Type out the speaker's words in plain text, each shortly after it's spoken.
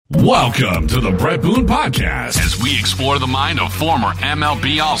Welcome to the Brett Boone Podcast, as we explore the mind of former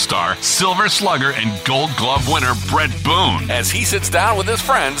MLB All-Star, Silver Slugger, and Gold Glove winner Brett Boone, as he sits down with his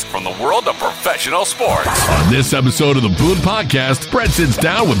friends from the world of professional sports. On this episode of the Boone Podcast, Brett sits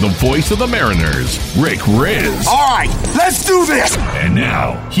down with the voice of the Mariners, Rizz. All right, let's do this. And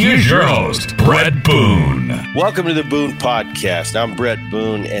now, here's your host, Brett Boone. Welcome to the Boone Podcast. I'm Brett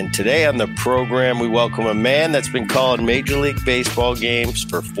Boone, and today on the program, we welcome a man that's been calling Major League Baseball games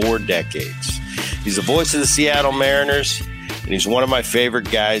for 4 decades. He's the voice of the Seattle Mariners, and he's one of my favorite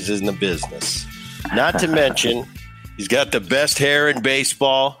guys in the business. Not to mention, he's got the best hair in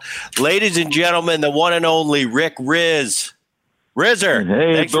baseball. Ladies and gentlemen, the one and only Rizz. Rizzer,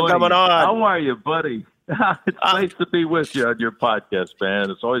 hey, thanks buddy. for coming on. How are you, buddy? It's nice to be with you on your podcast, man.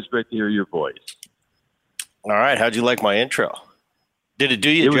 It's always great to hear your voice. All right, how'd you like my intro? Did it do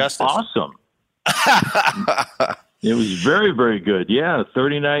you justice? Awesome. It was very, very good. Yeah,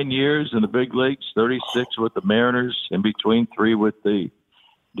 39 years in the big leagues, 36 with the Mariners, in between 3 with the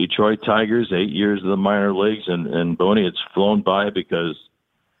Detroit Tigers, 8 years in the minor leagues. And Boone, it's flown by because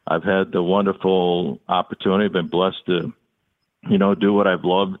I've had the wonderful opportunity, been blessed to, do what I've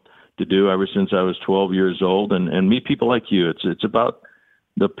loved to do ever since I was 12 years old and meet people like you. It's about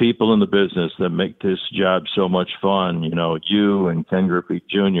the people in the business that make this job so much fun. You and Ken Griffey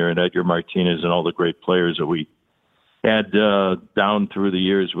Jr. and Edgar Martinez and all the great players that we had down through the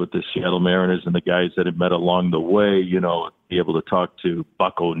years with the Seattle Mariners and the guys that had met along the way, be able to talk to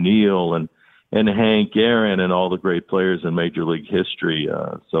Buck O'Neill and Hank Aaron and all the great players in Major League history.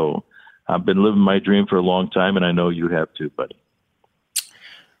 So I've been living my dream for a long time, and I know you have too, buddy.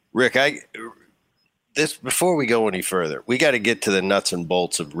 Rick, before we go any further, we got to get to the nuts and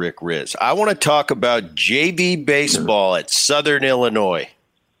bolts of Rizz. I want to talk about JV baseball at Southern Illinois.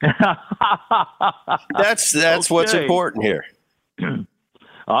 That's okay. What's important here.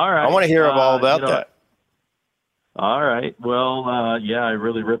 All right. I want to hear all about that. All right. Well, I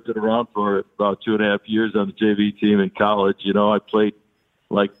really ripped it around for about 2.5 years on the JV team in college. I played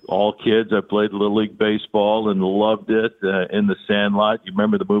like all kids. I played Little League baseball and loved it in the Sandlot. You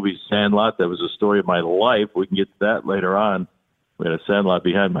remember the movie Sandlot? That was the story of my life. We can get to that later on. We had a Sandlot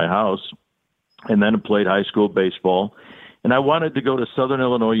behind my house. And then I played high school baseball. And I wanted to go to Southern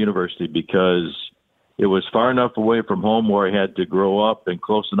Illinois University because it was far enough away from home where I had to grow up and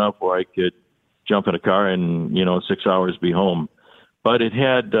close enough where I could jump in a car and, 6 hours be home. But it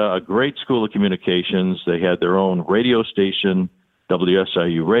had a great school of communications. They had their own radio station,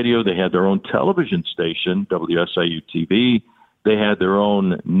 WSIU Radio. They had their own television station, WSIU TV. They had their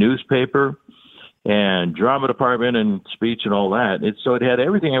own newspaper and drama department and speech and all that. So it had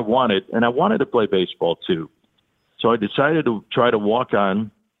everything I wanted, and I wanted to play baseball too. So I decided to try to walk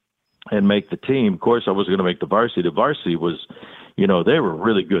on and make the team. Of course, I wasn't going to make the varsity. The varsity was, they were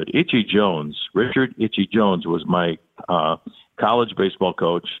really good. Richard Itchy Jones was my college baseball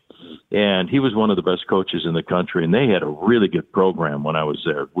coach, and he was one of the best coaches in the country, and they had a really good program when I was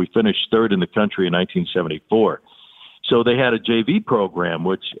there. We finished 3rd in the country in 1974. So they had a JV program,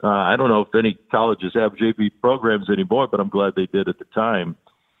 which I don't know if any colleges have JV programs anymore, but I'm glad they did at the time.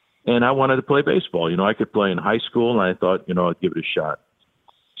 And I wanted to play baseball. I could play in high school, and I thought, I'd give it a shot.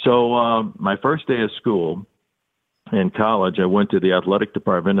 So my first day of school in college, I went to the athletic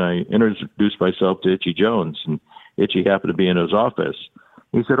department, and I introduced myself to Itchy Jones, and Itchy happened to be in his office.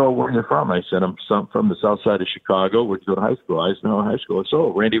 He said, "Oh, where are you from?" I said, "I'm from the south side of Chicago. Where'd you go to high school?" I said, "No, high school."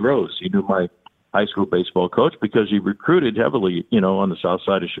 So Randy Rose, he knew my high school baseball coach because he recruited heavily, on the south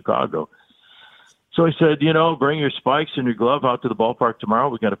side of Chicago. So I said, bring your spikes and your glove out to the ballpark tomorrow.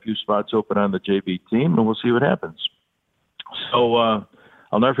 We got a few spots open on the JV team, and we'll see what happens. So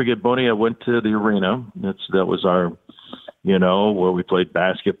I'll never forget, Boney. I went to the arena. That was our, where we played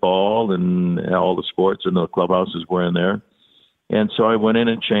basketball and all the sports, and the clubhouses were in there. And so I went in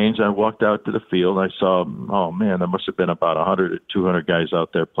and changed. I walked out to the field. I saw, oh, man, there must have been about 100 or 200 guys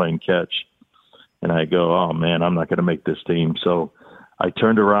out there playing catch. And I go, oh, man, I'm not going to make this team. So I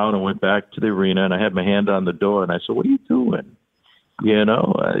turned around and went back to the arena, and I had my hand on the door, and I said, "What are you doing?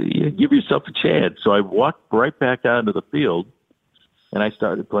 You give yourself a chance." So I walked right back onto the field, and I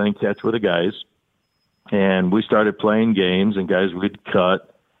started playing catch with the guys. And we started playing games, and guys would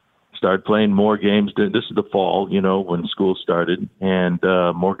cut, started playing more games. This is the fall, when school started, and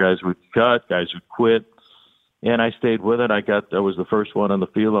more guys would cut, guys would quit. And I stayed with it. I was the first one on the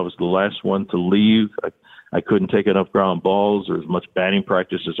field. I was the last one to leave. I couldn't take enough ground balls or as much batting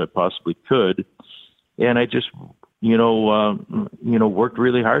practice as I possibly could. And I just, worked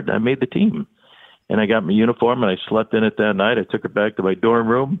really hard. I made the team. And I got my uniform, and I slept in it that night. I took it back to my dorm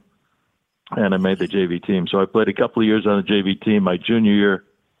room, and I made the JV team. So I played a couple of years on the JV team. My junior year,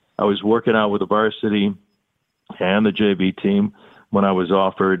 I was working out with the varsity and the JV team when I was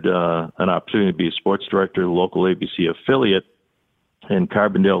offered an opportunity to be a sports director of the local ABC affiliate in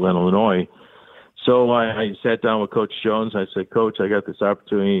Carbondale, Illinois. So I sat down with Coach Jones. I said, Coach, I got this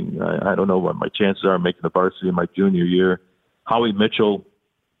opportunity. I don't know what my chances are of making the varsity in my junior year. Howie Mitchell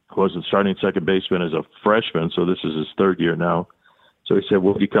was the starting second baseman as a freshman, so this is his third year now. So he said,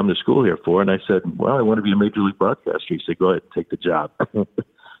 what did you come to school here for? And I said, well, I want to be a major league broadcaster. He said, go ahead, take the job.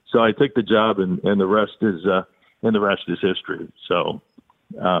 So I took the job, and the rest is history. So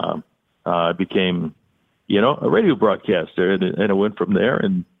I became, a radio broadcaster, and it went from there.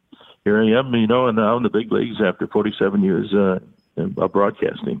 And here I am, and now in the big leagues after 47 years of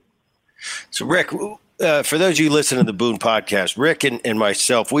broadcasting. So, Rick, for those of you listening to the Boone podcast, Rick and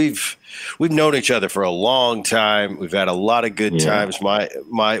myself, we've known each other for a long time. We've had a lot of good times.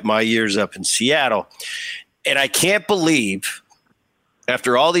 My years up in Seattle, and I can't believe,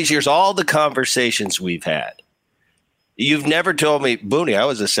 after all these years, all the conversations we've had, you've never told me, Boone, I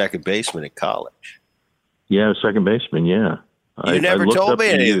was a second baseman in college. Yeah, second baseman. Yeah. You never told me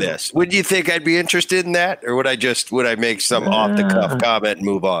any of this. Would you think I'd be interested in that, or would I make some off the cuff comment and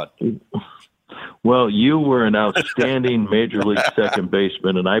move on? Well, you were an outstanding major league second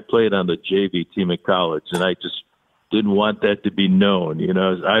baseman, and I played on the JV team at college, and I just didn't want that to be known.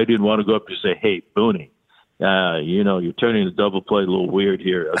 I didn't want to go up and say, "Hey, Boone, you're turning the double play a little weird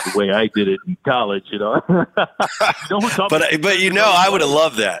here." The way I did it in college, But I would have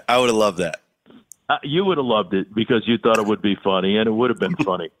loved that. I would have loved that. You would have loved it because you thought it would be funny, and it would have been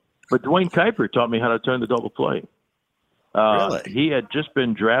funny. But Dwayne Kuiper taught me how to turn the double play. Really? He had just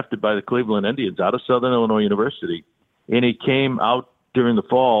been drafted by the Cleveland Indians out of Southern Illinois University, and he came out during the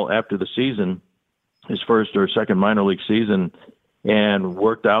fall after the season, his first or second minor league season, and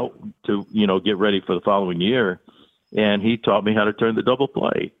worked out to get ready for the following year. And he taught me how to turn the double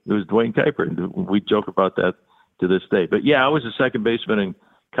play. It was Dwayne Kuiper, and we joke about that to this day. But yeah, I was a second baseman in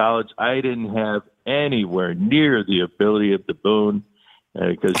college. I didn't have anywhere near the ability of the Boone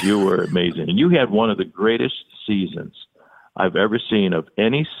because you were amazing. And you had one of the greatest seasons I've ever seen of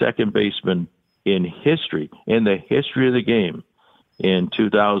any second baseman in the history of the game. In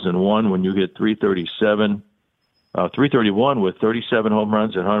 2001, when you hit 331 with 37 home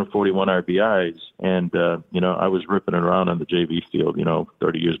runs and 141 RBIs. And, I was ripping it around on the JV field,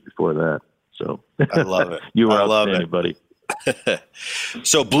 30 years before that. So I love it. You were outstanding, buddy.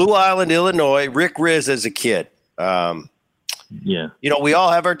 So Blue Island, Illinois, Rick Rizz as a kid. Yeah. We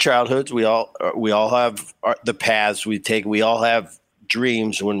all have our childhoods. We all have the paths we take. We all have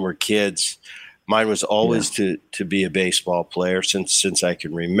dreams when we're kids. Mine was always to be a baseball player since I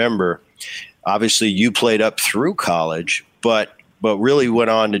can remember. Obviously, you played up through college, but really went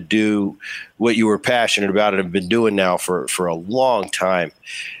on to do what you were passionate about and have been doing now for a long time.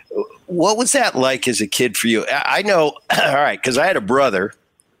 What was that like as a kid for you? I know, all right, because I had a brother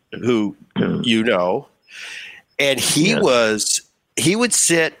who and he would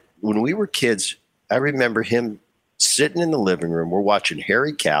sit when we were kids. I remember him sitting in the living room. We're watching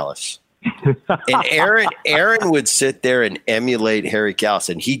Harry Callis. And Aaron would sit there and emulate Harry Callis,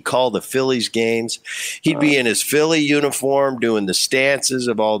 and he'd call the Phillies games. He'd be in his Philly uniform doing the stances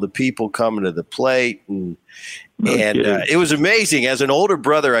of all the people coming to the plate. And it was amazing. As an older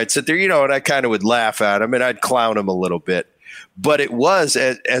brother, I'd sit there, and I kind of would laugh at him and I'd clown him a little bit. But it was,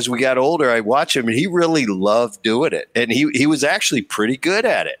 as we got older, I watched him and he really loved doing it. And he was actually pretty good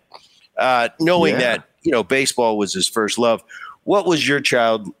at it, knowing that, baseball was his first love. What was your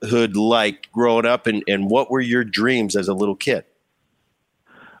childhood like growing up, and what were your dreams as a little kid?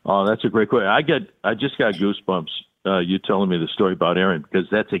 Oh, that's a great question. I just got goosebumps you telling me the story about Aaron, because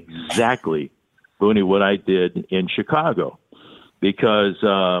that's exactly, Boone, what I did in Chicago, because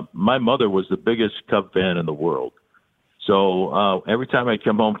my mother was the biggest Cub fan in the world. So every time I'd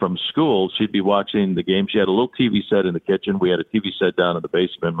come home from school, she'd be watching the game. She had a little TV set in the kitchen. We had a TV set down in the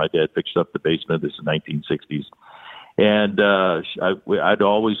basement. My dad fixed up the basement. This is the 1960s. And I'd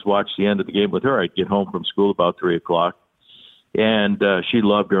always watch the end of the game with her. I'd get home from school about 3 o'clock. And she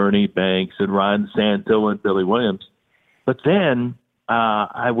loved Ernie Banks and Ron Santo and Billy Williams. But then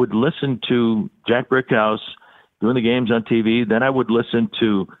I would listen to Jack Brickhouse doing the games on TV. Then I would listen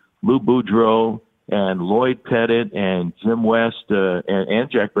to Lou Boudreau and Lloyd Pettit and Jim West and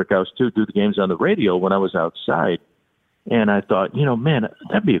Jack Brickhouse, too, do the games on the radio when I was outside. And I thought, man,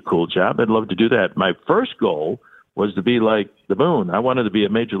 that'd be a cool job. I'd love to do that. My first goal was to be like the Boone. I wanted to be a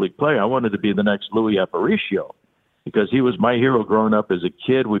major league player. I wanted to be the next Louis Aparicio, because he was my hero growing up as a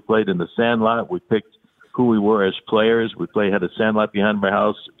kid. We played in the Sandlot. We picked who we were as players. We had a Sandlot behind my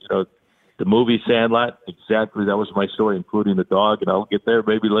house, The movie Sandlot, exactly. That was my story, including the dog, and I'll get there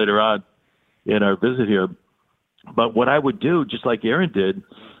maybe later on in our visit here. But what I would do, just like Aaron did,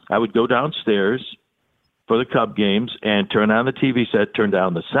 I would go downstairs for the Cub games and turn on the TV set, turn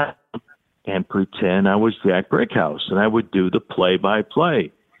down the sound, and pretend I was Jack Brickhouse, and I would do the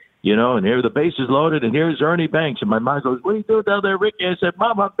play-by-play. You know, and here the base is loaded, and here's Ernie Banks. And my mom goes, "What are you doing down there, Ricky?" I said,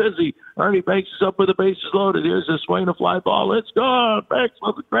 "Mom, I'm busy. Ernie Banks is up with the base is loaded. Here's a swing a fly ball. Let's go. Banks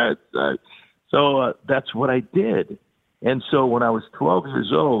love the crowd." So that's what I did. And so when I was 12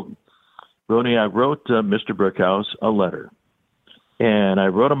 years old, Boney, I wrote Mr. Brickhouse a letter. And I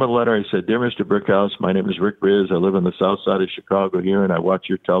wrote him a letter. I said, "Dear Mr. Brickhouse, my name is Rick Rizz. I live on the south side of Chicago here, and I watch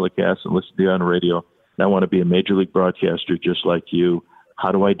your telecast and listen to you on the radio. And I want to be a major league broadcaster just like you.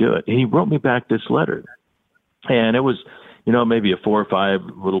 How do I do it?" And he wrote me back this letter. And it was, you know, maybe a 4 or 5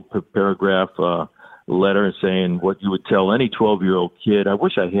 little paragraph letter saying what you would tell any 12-year-old kid. I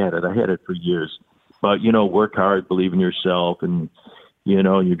wish I had it. I had it for years. But, you know, work hard, believe in yourself, and, you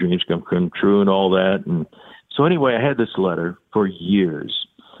know, your dreams come true and all that. And so anyway, I had this letter for years.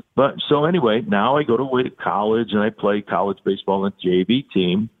 But so anyway, now I go to college and I play college baseball on the JV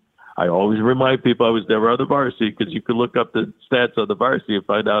team. I always remind people I was never on the varsity because you could look up the stats on the varsity and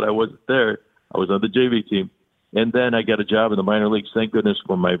find out I wasn't there. I was on the JV team. And then I got a job in the minor leagues, thank goodness,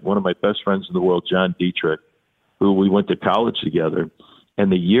 for one of my best friends in the world, John Dietrich, who we went to college together.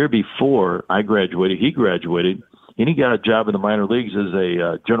 And the year before I graduated, he graduated, and he got a job in the minor leagues as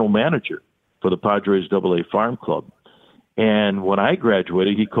a general manager for the Padres AA Farm Club. And when I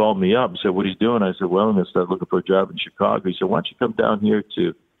graduated, he called me up and said, "What are you doing?" I said, "Well, I'm going to start looking for a job in Chicago." He said, "Why don't you come down here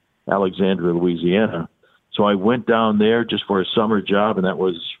to Alexandria, Louisiana?" So I went down there just for a summer job, and that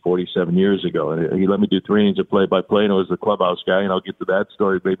was 47 years ago. And he let me do 3 innings of play-by-play, and I was the clubhouse guy, and I'll get to that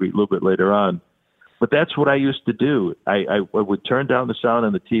story maybe a little bit later on. But that's what I used to do. I would turn down the sound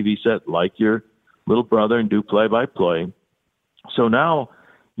on the TV set like your little brother and do play-by-play. So now,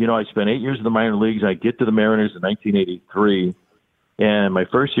 you know, I spent 8 years in the minor leagues. I get to the Mariners in 1983, and my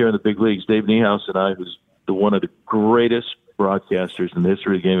first year in the big leagues, Dave Niehaus and I, who's one of the greatest broadcasters in the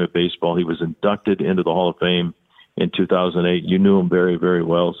history of the game of baseball. He was inducted into the Hall of Fame in 2008. You knew him very, very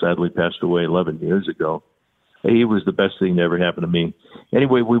well. Sadly passed away 11 years ago. He was the best thing that ever happened to me.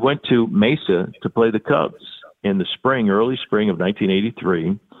 Anyway, we went to Mesa to play the Cubs in the spring, early spring of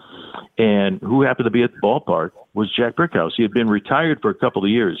 1983. And who happened to be at the ballpark was Jack Brickhouse. He had been retired for a couple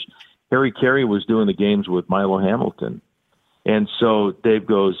of years. Harry Carey was doing the games with Milo Hamilton. And so Dave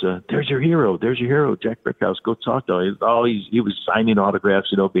goes, "There's your hero. There's your hero, Jack Brickhouse. Go talk to him." He was signing autographs,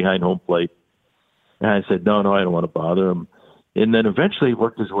 you know, behind home plate. And I said, no, I don't want to bother him. And then eventually he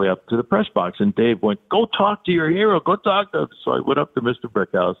worked his way up to the press box. And Dave went, "Go talk to your hero. Go talk to him." So I went up to Mr.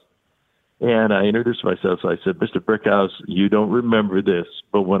 Brickhouse, and I introduced myself. So I said, "Mr. Brickhouse, you don't remember this,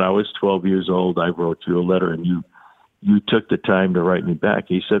 but when I was 12 years old, I wrote you a letter, and you took the time to write me back."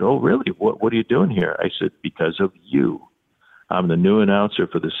 He said, "Oh, really? What are you doing here?" I said, "Because of you. I'm the new announcer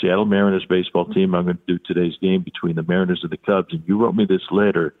for the Seattle Mariners baseball team. I'm going to do today's game between the Mariners and the Cubs. And you wrote me this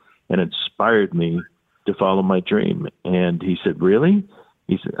letter and inspired me to follow my dream." And he said, "Really?"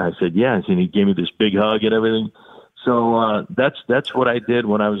 I said, "Yes." And he gave me this big hug and everything. So that's what I did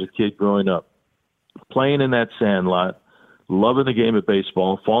when I was a kid growing up, playing in that sandlot, loving the game of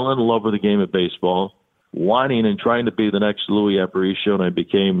baseball, falling in love with the game of baseball, wanting and trying to be the next Louis Aparicio, and I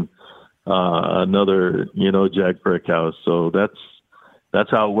became another, you know, Jack Brickhouse. So that's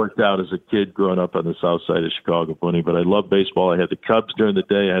how it worked out as a kid growing up on the south side of Chicago, Bunny. But I love baseball. I had the Cubs during the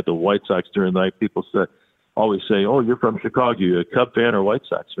day. I had the White Sox during the night. People always say, "Oh, you're from Chicago. You're a Cub fan or White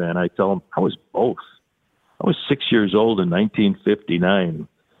Sox fan?" I tell them I was both. I was 6 years old in 1959.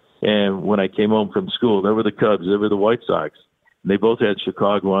 And when I came home from school, there were the Cubs, there were the White Sox. They both had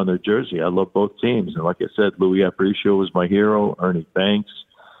Chicago on their jersey. I love both teams. And like I said, Louis Aparicio was my hero, Ernie Banks.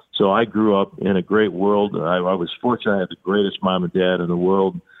 So I grew up in a great world. I was fortunate. I had the greatest mom and dad in the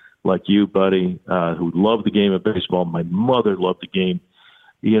world, like you, buddy, who loved the game of baseball. My mother loved the game,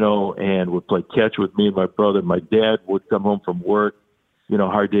 you know, and would play catch with me and my brother. My dad would come home from work, you know,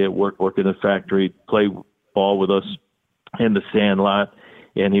 hard day at work, work in the factory, play ball with us in the sandlot.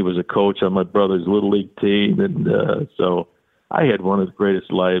 And he was a coach on my brother's little league team. And so I had one of the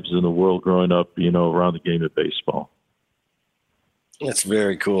greatest lives in the world growing up, you know, around the game of baseball. That's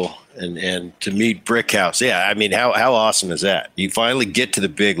very cool. And to meet Brickhouse, yeah, I mean, how awesome is that? You finally get to the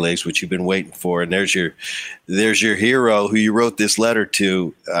big leagues, which you've been waiting for, and there's your hero who you wrote this letter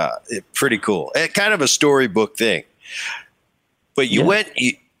to. Pretty cool. Kind of a storybook thing. But you went,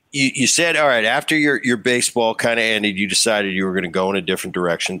 you said, all right, after your baseball kind of ended, you decided you were going to go in a different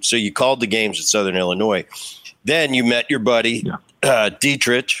direction. So you called the games at Southern Illinois. Then you met your buddy,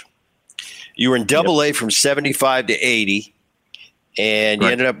 Dietrich. You were in Double A from 75 to 80, and you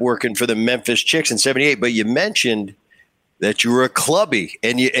ended up working for the Memphis Chicks in 78. But you mentioned that you were a clubby,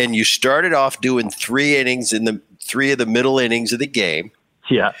 and you started off doing 3 innings in the 3 of the middle innings of the game.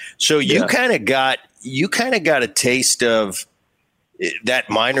 Yeah. So you kind of got a taste of that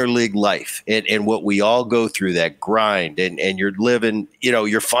minor league life and what we all go through, that grind, and you're living,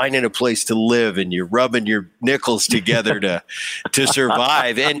 you're finding a place to live, and you're rubbing your nickels together to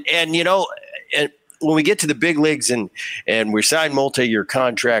survive. And when we get to the big leagues and we sign multi-year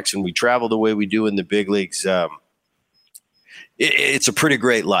contracts and we travel the way we do in the big leagues, it's a pretty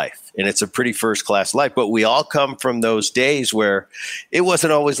great life, and it's a pretty first-class life. But we all come from those days where it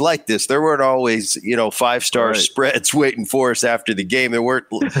wasn't always like this. There weren't always, 5-star spreads waiting for us after the game. There weren't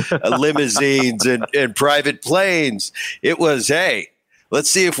limousines and private planes. It was, hey,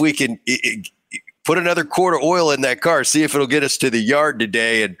 let's see if we can put another quart of oil in that car, see if it'll get us to the yard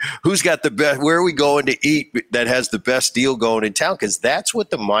today, and who's got the best, where are we going to eat that has the best deal going in town, because that's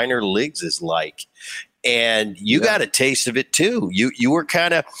what the minor leagues is like. And you got a taste of it too. You were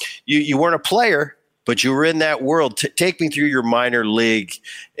kind of you weren't a player, but you were in that world. Take me through your minor league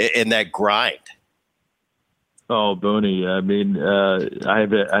and that grind. Oh, Boone, I mean, I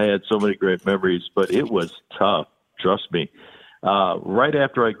had so many great memories, but it was tough. Trust me. Right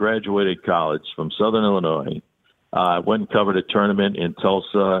after I graduated college from Southern Illinois, I went and covered a tournament in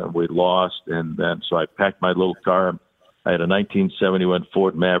Tulsa, and we lost. And then so I packed my little car. I had a 1971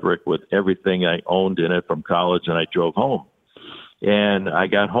 Ford Maverick with everything I owned in it from college, and I drove home. And I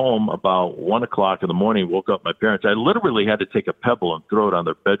got home about 1 o'clock in the morning, woke up my parents. I literally had to take a pebble and throw it on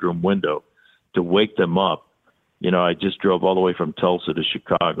their bedroom window to wake them up. I just drove all the way from Tulsa to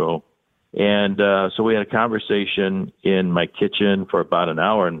Chicago. And so we had a conversation in my kitchen for about an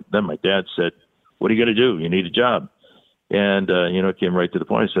hour, and then my dad said, "What are you going to do? You need a job." And, it came right to the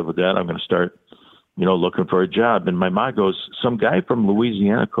point. I said, "Well, Dad, I'm going to start looking for a job." And my mom goes, "Some guy from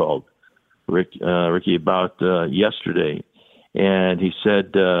Louisiana called Ricky about yesterday." And he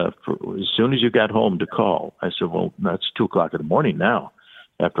said, as soon as you got home to call. I said, "Well, that's 2 o'clock in the morning now."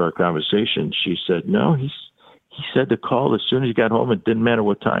 After our conversation, she said, "No, he said to call as soon as you got home. It didn't matter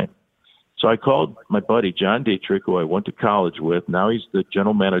what time." So I called my buddy, John Dietrich, who I went to college with. Now he's the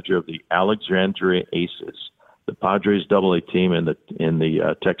general manager of the Alexandria Aces, the Padres AA team in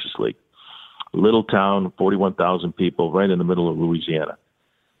the Texas League. Little town, 41,000 people, right in the middle of Louisiana.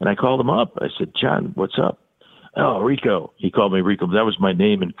 And I called him up. I said, "John, what's up?" "Oh, Rico." He called me Rico. That was my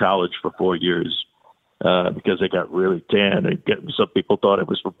name in college for 4 years because I got really tan. And some people thought I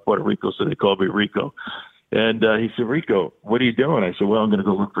was from Puerto Rico, so they called me Rico. And he said, "Rico, what are you doing?" I said, "Well, I'm going to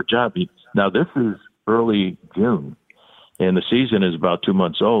go look for a job." Now, this is early June, and the season is about 2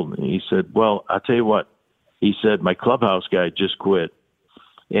 months old. And he said, "Well, I'll tell you what." He said, "My clubhouse guy just quit.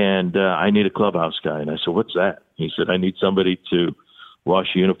 And I need a clubhouse guy." And I said, "What's that?" He said, "I need somebody to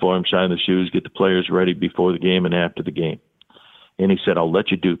wash the uniform, shine the shoes, get the players ready before the game and after the game." And he said, "I'll let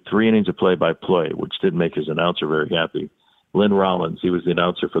you do 3 innings of play-by-play," which didn't make his announcer very happy. Lynn Rollins, he was the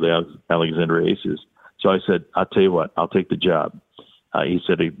announcer for the Alexandria Aces. So I said, "I'll tell you what, I'll take the job." He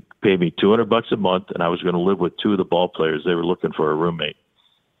said he'd pay me $200 a month, and I was going to live with 2 of the ball players. They were looking for a roommate.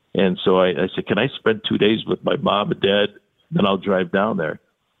 And so I said, "Can I spend 2 days with my mom and dad? Then I'll drive down there."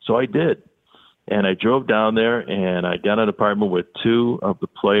 So I did. And I drove down there, and I got an apartment with 2 of the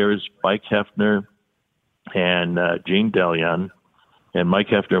players, Mike Hefner and Gene Delion. And Mike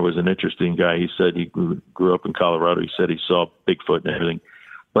Hefner was an interesting guy. He said he grew up in Colorado. He said he saw Bigfoot and everything.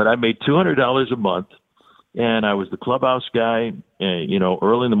 But I made $200 a month, and I was the clubhouse guy. And,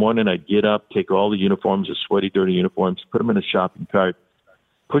 early in the morning, I'd get up, take all the uniforms, the sweaty, dirty uniforms, put them in a shopping cart,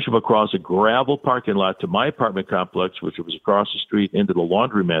 push them across a gravel parking lot to my apartment complex, which was across the street, into the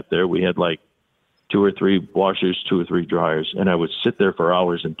laundromat there. We had like 2 or 3 washers, 2 or 3 dryers, and I would sit there for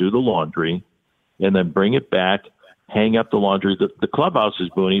hours and do the laundry and then bring it back, hang up the laundry. The clubhouses,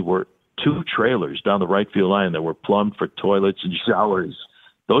 Boone, were 2 trailers down the right field line that were plumbed for toilets and showers.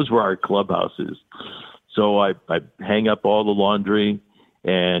 Those were our clubhouses. So I hang up all the laundry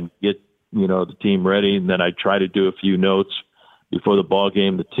and get, the team ready, and then I'd try to do a few notes before the ball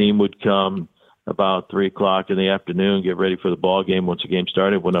game. The team would come about 3 o'clock in the afternoon, get ready for the ball game. Once the game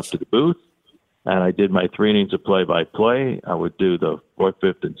started, went up to the booth, and I did my 3 innings of play-by-play. I would do the 4th,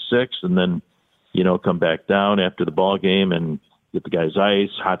 5th, and 6th, and then, come back down after the ball game and get the guys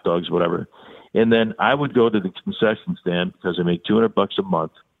ice, hot dogs, whatever. And then I would go to the concession stand because I made $200 a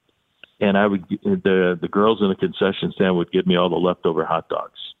month, and I would the girls in the concession stand would give me all the leftover hot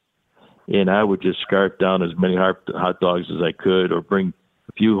dogs. And I would just scarf down as many hot dogs as I could, or bring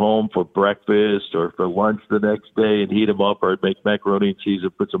few home for breakfast or for lunch the next day and heat them up, or I'd make macaroni and cheese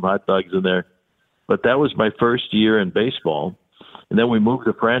and put some hot dogs in there. But that was my first year in baseball. And then we moved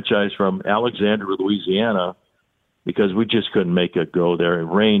the franchise from Alexandria, Louisiana, because we just couldn't make it go there. It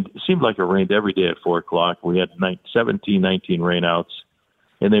rained. It seemed like it rained every day at 4 o'clock. We had 19 rainouts.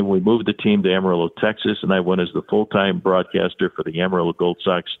 And then we moved the team to Amarillo, Texas, and I went as the full-time broadcaster for the Amarillo Gold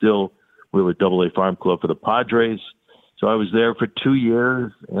Sox. Still, we were AA Farm Club for the Padres. So I was there for 2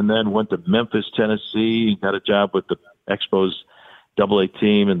 years, and then went to Memphis, Tennessee, got a job with the Expos AA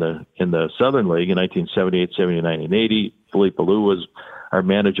team in the Southern League in 1978, 79, and 80. Philippe Alou was our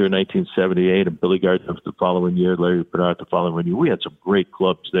manager in 1978, and Billy Gardner the following year, Larry Bernard the following year. We had some great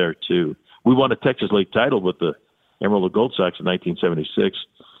clubs there, too. We won a Texas League title with the Amarillo Gold Sox in 1976.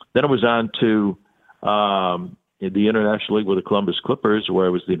 Then I was on to the International League with the Columbus Clippers, where I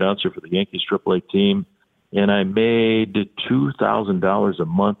was the announcer for the Yankees AAA team. And I made $2,000 a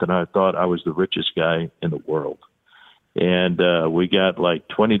month, and I thought I was the richest guy in the world. And we got like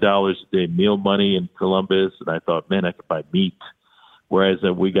 $20 a day meal money in Columbus, and I thought, man, I could buy meat. Whereas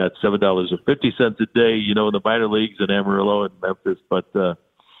we got $7.50 a day, in the minor leagues in Amarillo and Memphis. But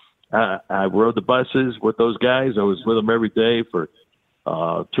I rode the buses with those guys. I was with them every day for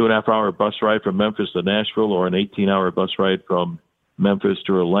 2.5-hour bus ride from Memphis to Nashville, or an 18-hour bus ride from Memphis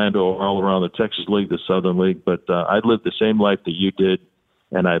to Orlando, or all around the Texas League, the Southern League. But I lived the same life that you did,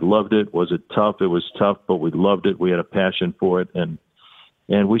 and I loved it. Was it tough? It was tough, but we loved it. We had a passion for it, and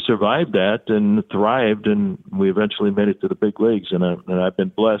we survived that and thrived, and we eventually made it to the big leagues. And I've been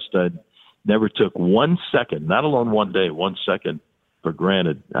blessed. I never took 1 second, not alone 1 day, 1 second for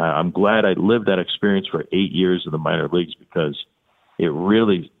granted. I'm glad I lived that experience for 8 years in the minor leagues, because it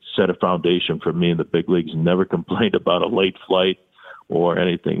really set a foundation for me in the big leagues. Never complained about a late flight or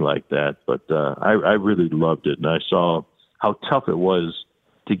anything like that. But I really loved it, and I saw how tough it was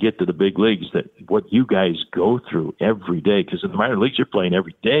to get to the big leagues, that what you guys go through every day. Because in the minor leagues, you're playing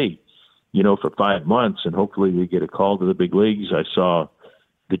every day, for 5 months, and hopefully you get a call to the big leagues. I saw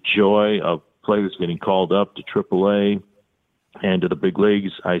the joy of players getting called up to AAA and to the big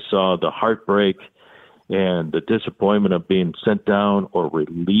leagues. I saw the heartbreak and the disappointment of being sent down or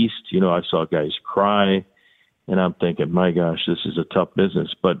released. I saw guys cry, and I'm thinking, my gosh, this is a tough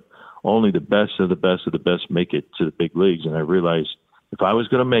business. But only the best of the best of the best make it to the big leagues. And I realized if I was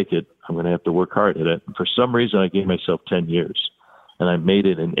going to make it, I'm going to have to work hard at it. And for some reason, I gave myself 10 years, and I made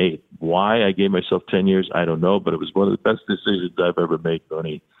it in 8. Why I gave myself 10 years, I don't know, but it was one of the best decisions I've ever made,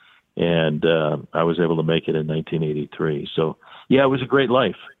 Tony. And I was able to make it in 1983. So, yeah, it was a great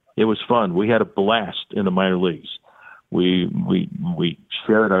life. It was fun. We had a blast in the minor leagues. We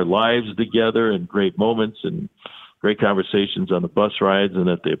shared our lives together, and great moments and great conversations on the bus rides and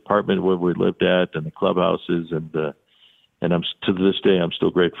at the apartment where we lived at, and the clubhouses. And I'm to this day, I'm still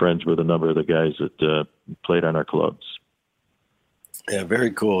great friends with a number of the guys that played on our clubs. Yeah,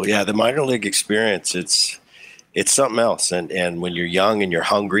 very cool. Yeah, the minor league experience, it's something else. And when you're young and you're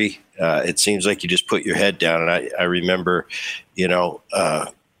hungry, it seems like you just put your head down. And I remember,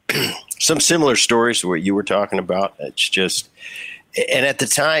 some similar stories to what you were talking about. It's just, and at the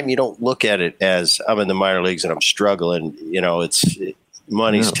time, you don't look at it as I'm in the minor leagues and I'm struggling.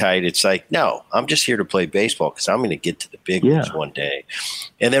 Money's tight. It's like, no, I'm just here to play baseball because I'm going to get to the big leagues one day.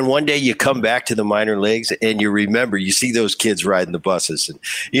 And then one day you come back to the minor leagues and you remember, you see those kids riding the buses. And,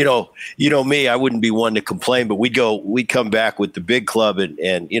 me, I wouldn't be one to complain, but we'd come back with the big club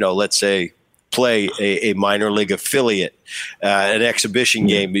and let's say, play a minor league affiliate, an exhibition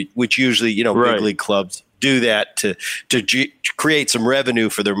game, which usually, big league clubs do that to create some revenue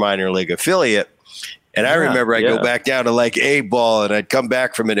for their minor league affiliate. And I remember I'd go back down to like A ball, and I'd come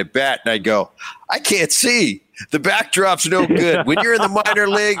back from it at bat, and I'd go, I can't see. The backdrop's no good. When you're in the minor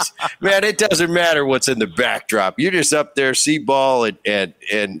leagues, man, it doesn't matter what's in the backdrop. You're just up there, see ball, and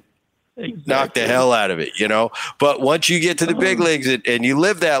knock the hell out of it, But once you get to the big leagues and you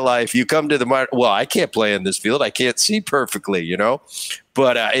live that life, you come to the minor. Well, I can't play in this field. I can't see perfectly,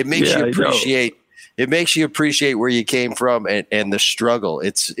 But it makes you appreciate. It makes you appreciate where you came from and the struggle.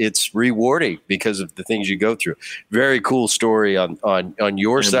 It's rewarding because of the things you go through. Very cool story on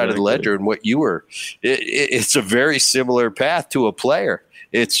your side of the ledger and what you were. It's a very similar path to a player.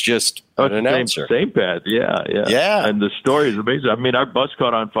 It's just an announcer. Same path, yeah. And the story is amazing. I mean, our bus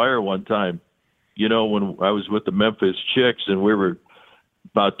caught on fire one time. When I was with the Memphis Chicks, and we were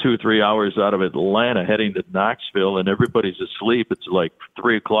about 2 or 3 hours out of Atlanta heading to Knoxville, and everybody's asleep. It's like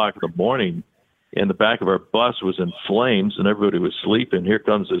 3 o'clock in the morning. And the back of our bus was in flames, and everybody was sleeping. Here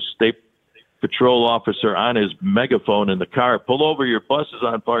comes this patrol officer on his megaphone in the car, pull over, your bus is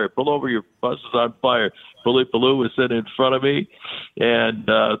on fire, pull over, your bus is on fire. Bully Baloo was sitting in front of me, and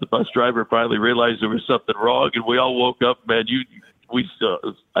the bus driver finally realized there was something wrong, and we all woke up, man.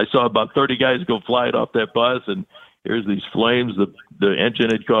 I saw about 30 guys go flying off that bus, and here's these flames. The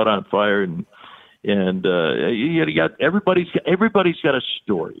engine had caught on fire, and you got everybody's got a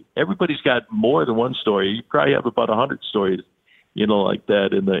story. Everybody's got more than one story. You probably have about 100 stories, like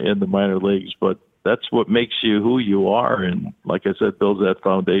that in the minor leagues. But that's what makes you who you are, and like I said, builds that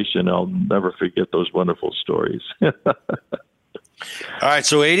foundation. I'll never forget those wonderful stories. All right,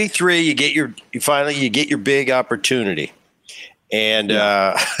 so 83, you get your big opportunity. And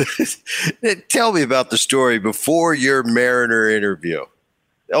tell me about the story before your Mariner interview.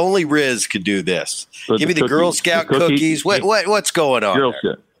 Only Rizz could do this. Give me the Girl Scout cookies. What's going on? Girl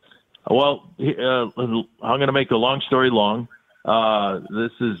Scout. Well, I'm going to make a long story long.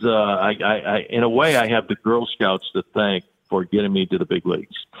 This is I in a way I have the Girl Scouts to thank for getting me to the big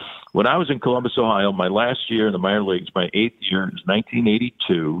leagues. When I was in Columbus, Ohio, my last year in the minor leagues, my 8th year was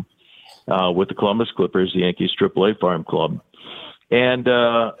 1982 with the Columbus Clippers, the Yankees AAA farm club. And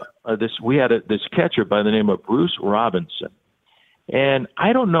we had this catcher by the name of Bruce Robinson. And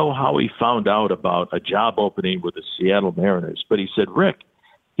I don't know how he found out about a job opening with the Seattle Mariners, but he said, Rick,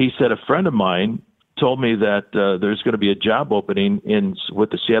 a friend of mine told me that there's going to be a job opening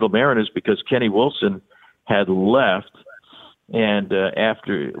with the Seattle Mariners because Kenny Wilson had left and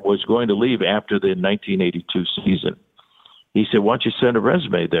was going to leave after the 1982 season. He said, why don't you send a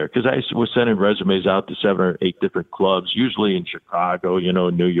resume there? Because I was sending resumes out to 7 or 8 different clubs, usually in Chicago,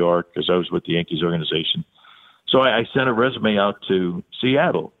 New York, because I was with the Yankees organization. So I sent a resume out to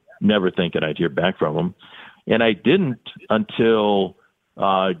Seattle, never thinking I'd hear back from them. And I didn't until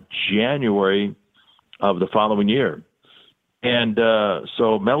January of the following year. And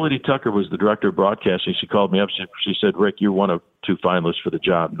so Melody Tucker was the director of broadcasting. She called me up. She said, Rick, you're one of 2 finalists for the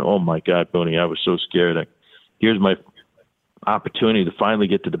job. And, oh, my God, Boone, I was so scared. Here's my opportunity to finally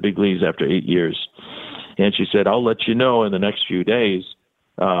get to the big leagues after 8 years. And she said, I'll let you know in the next few days.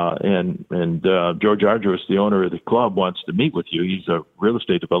 And George Ardress, the owner of the club, wants to meet with you. He's a real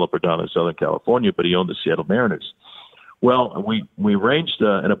estate developer down in Southern California, but he owned the Seattle Mariners. Well, we arranged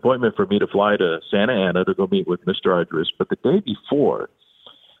an appointment for me to fly to Santa Ana to go meet with Mr. Ardress. But the day before,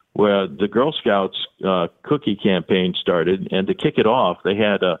 where the Girl Scouts cookie campaign started, and to kick it off, they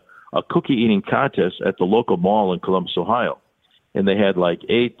had a cookie eating contest at the local mall in Columbus, Ohio. And they had like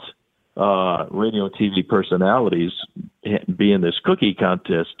 8 radio and TV personalities be in this cookie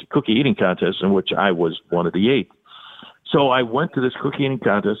eating contest, in which I was one of the 8. So I went to this cookie eating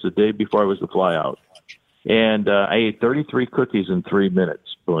contest the day before I was to fly out. And I ate 33 cookies in 3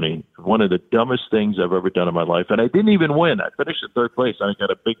 minutes, Boone. One of the dumbest things I've ever done in my life. And I didn't even win. I finished in 3rd place. I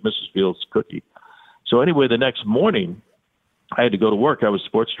got a big Mrs. Fields cookie. So anyway, the next morning, I had to go to work. I was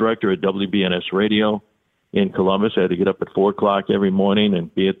sports director at WBNS Radio in Columbus. I had to get up at 4 o'clock every morning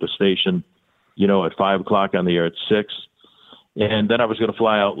and be at the station, at 5 o'clock on the air at 6. And then I was going to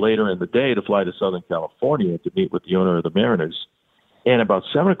fly out later in the day to fly to Southern California to meet with the owner of the Mariners. And about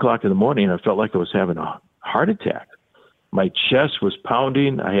 7 o'clock in the morning, I felt like I was having a heart attack. My chest was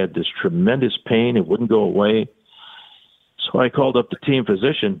pounding. I had this tremendous pain. It wouldn't go away. So I called up the team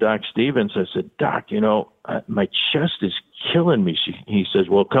physician, Doc Stevens. I said, Doc, my chest is killing me. He says,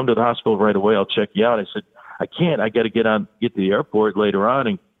 well, come to the hospital right away. I'll check you out. I said, I can't. I got to get to the airport later on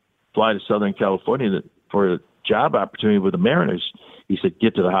and fly to Southern California for a job opportunity with the Mariners. He said,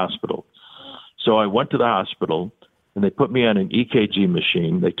 get to the hospital. So I went to the hospital, and they put me on an EKG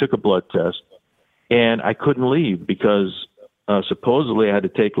machine. They took a blood test, and I couldn't leave because supposedly I had to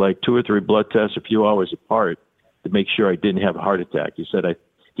take like 2 or 3 blood tests a few hours apart to make sure I didn't have a heart attack. He said,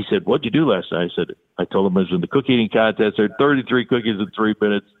 what'd you do last night? I told him I was in the cookie eating contest. There were 33 cookies in 3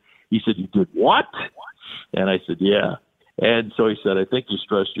 minutes. He said, you did what? And I said, yeah. And so he said, I think you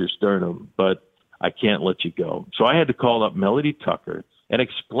stressed your sternum, but I can't let you go. So I had to call up Melody Tucker and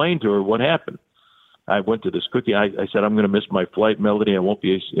explain to her what happened. I went to this cookie. I said, I'm going to miss my flight, Melody. I won't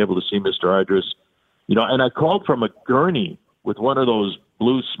be able to see Mr. Ardress. And I called from a gurney with one of those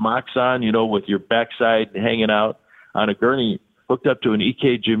blue smocks on, with your backside hanging out on a gurney, hooked up to an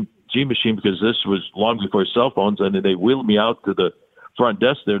EKG machine, because this was long before cell phones, and they wheeled me out to the front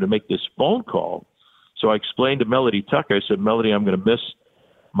desk there to make this phone call. So I explained to Melody Tucker, I said, Melody, I'm going to miss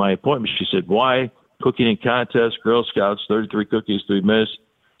my appointment. She said, why? Cooking and contest, Girl Scouts, 33 cookies, 3 minutes.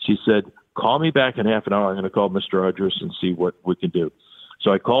 She said, call me back in half an hour. I'm going to call Mr. Ardress and see what we can do.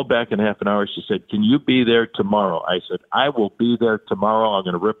 So I called back in half an hour. She said, can you be there tomorrow? I said, I will be there tomorrow. I'm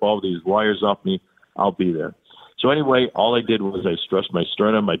going to rip all these wires off me. I'll be there. So anyway, all I did was I stressed my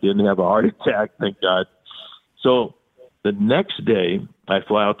sternum. I didn't have a heart attack, thank God. So the next day, I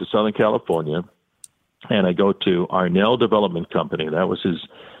fly out to Southern California, and I go to Arnell Development Company. That was his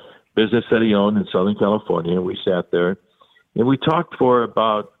business that he owned in Southern California. We sat there, and we talked for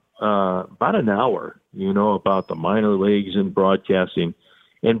about an hour, about the minor leagues and broadcasting.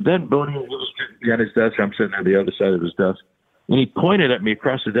 And then Boone was behind his desk. I'm sitting on the other side of his desk. And he pointed at me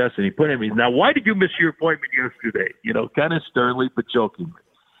across the desk, and he pointed at me, "Now, why did you miss your appointment yesterday?" Kind of sternly but jokingly.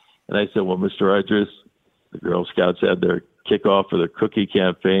 And I said, "Well, Mr. Rizz, the Girl Scouts had their kickoff for their cookie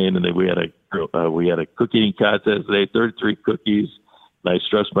campaign, and then we had a cookie eating contest. They had 33 cookies, and I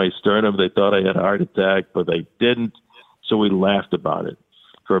stressed my sternum. They thought I had a heart attack, but they didn't. So we laughed about it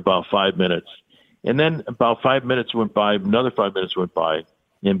for about 5 minutes. And then about 5 minutes went by, another 5 minutes went by,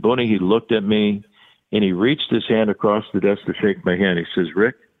 and Boone, he looked at me, and he reached his hand across the desk to shake my hand. He says,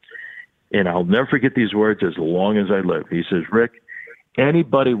 "Rick," and I'll never forget these words as long as I live. He says, "Rick,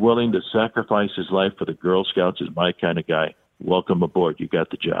 anybody willing to sacrifice his life for the Girl Scouts is my kind of guy. Welcome aboard. You got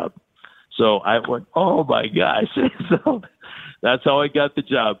the job." So I went, "Oh, my gosh." So that's how I got the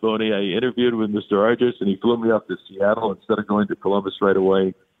job, Boone. I interviewed with Mr. Rizz, and he flew me up to Seattle instead of going to Columbus right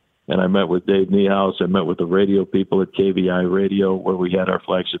away. And I met with Dave Niehaus. I met with the radio people at KVI Radio, where we had our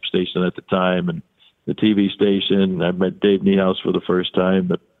flagship station at the time, and the TV station. I met Dave Niehaus for the first time,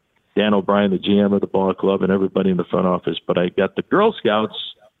 but Dan O'Brien, the GM of the ball club, and everybody in the front office. But I got the Girl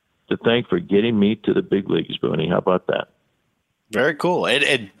Scouts to thank for getting me to the big leagues, Boone. How about that? Very cool.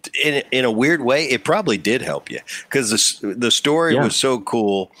 And in a weird way, it probably did help you, because the story was so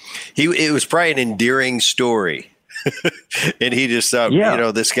cool. It was probably an endearing story. And he just thought,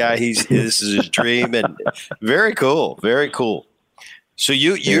 this guy, this is his dream. And very cool. Very cool. So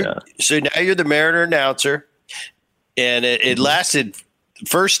so now you're the Mariner announcer, and it lasted.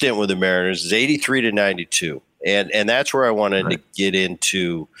 First stint with the Mariners is 83 to 92. And that's where I wanted to get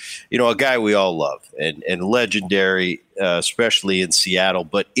into, a guy we all love and legendary, especially in Seattle,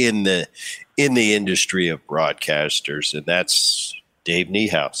 but in the industry of broadcasters, and that's Dave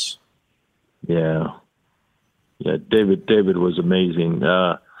Niehaus. Yeah. David was amazing.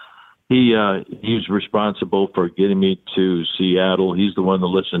 He's responsible for getting me to Seattle. He's the one that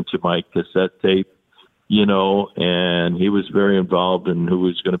listened to my cassette tape. And he was very involved in who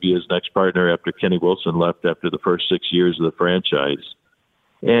was going to be his next partner after Kenny Wilson left after the first 6 years of the franchise.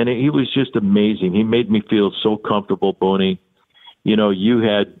 And he was just amazing. He made me feel so comfortable, Boone. You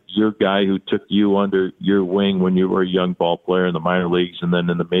had your guy who took you under your wing when you were a young ball player in the minor leagues and then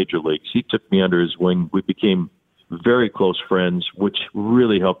in the major leagues. He took me under his wing. We became very close friends, which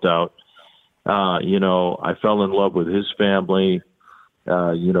really helped out. I fell in love with his family.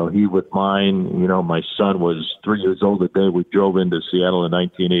 He with mine. My son was 3 years old the day we drove into Seattle in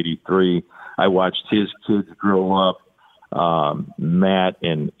 1983. I watched his kids grow up, Matt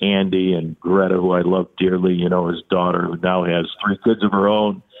and Andy and Greta, who I love dearly, his daughter, who now has 3 kids of her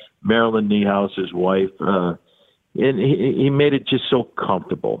own, Marilyn Niehaus, his wife. And he made it just so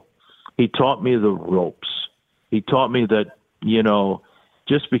comfortable. He taught me the ropes. He taught me that,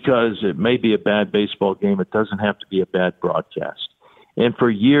 just because it may be a bad baseball game, it doesn't have to be a bad broadcast. And for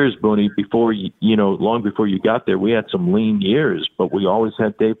years, Boone, long before you got there, we had some lean years, but we always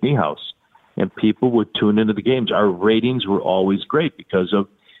had Dave Niehaus, and people would tune into the games. Our ratings were always great because of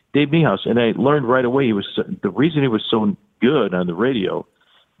Dave Niehaus. And I learned right away the reason he was so good on the radio,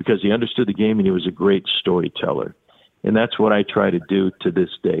 because he understood the game and he was a great storyteller. And that's what I try to do to this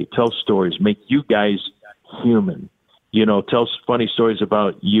day. Tell stories, make you guys human. Tell funny stories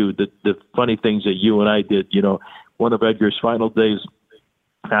about you, the funny things that you and I did. One of Edgar's final days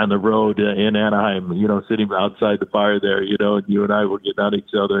on the road in Anaheim, sitting outside the bar there, and you and I were getting on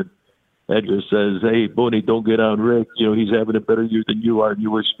each other. And Edgar says, "Hey, Boone, don't get on Rick. He's having a better year than you are." And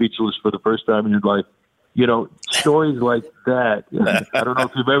you were speechless for the first time in your life. Stories like that. I don't know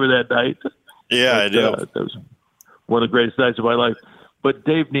if you remember that night. Yeah, I do. That was one of the greatest nights of my life. But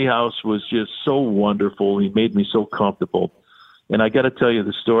Dave Niehaus was just so wonderful. He made me so comfortable. And I got to tell you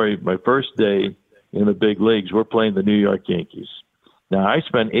the story. My first day in the big leagues, we're playing the New York Yankees. Now, I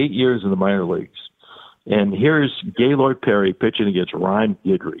spent 8 years in the minor leagues. And here's Gaylord Perry pitching against Ron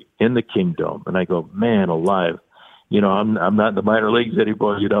Guidry in the Kingdome. And I go, man alive. I'm not in the minor leagues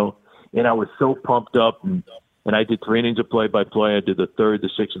anymore, And I was so pumped up. And I did 3 innings of play-by-play. I did the 3rd, the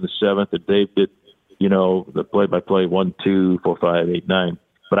 6th, and the 7th. And Dave did, the play-by-play 1, 2, 4, 5, 8, 9.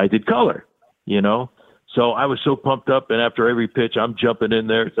 But I did color, So I was so pumped up. And after every pitch, I'm jumping in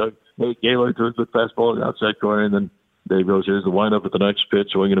there. So, hey, Gaylord throws the fastball in the outside corner. And then Dave goes, here's the windup at the next pitch.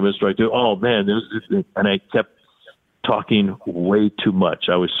 So we're going to miss strike 2. Oh, man. And I kept talking way too much.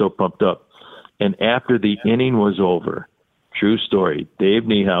 I was so pumped up. And after the inning was over, true story, Dave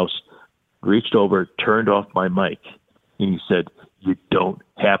Niehaus reached over, turned off my mic, and he said, "You don't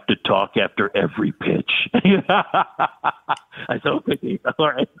have to talk after every pitch." I said, "Okay, all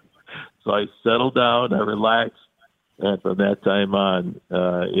right." So I settled down, I relaxed, and from that time on,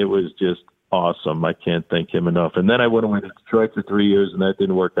 it was just awesome. I can't thank him enough. And then I went away to Detroit for 3 years, and that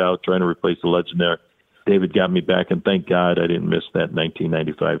didn't work out, trying to replace the legend there. David got me back, and thank God I didn't miss that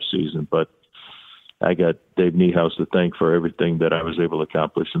 1995 season. But I got Dave Niehaus to thank for everything that I was able to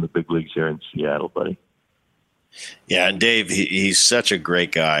accomplish in the big leagues here in Seattle, buddy. Yeah, and Dave, he's such a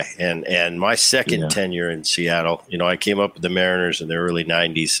great guy. And my second tenure in Seattle, I came up with the Mariners in the early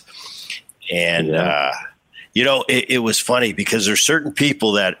 90s. And, it was funny because there's certain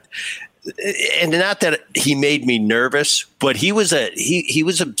people that – and not that he made me nervous, but he was a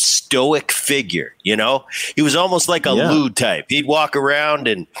stoic figure, He was almost like a Lou type. He'd walk around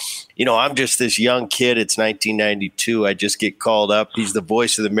and, I'm just this young kid. It's 1992. I just get called up. He's the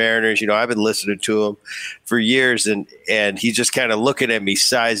voice of the Mariners. I've been listening to him for years, and he's just kind of looking at me,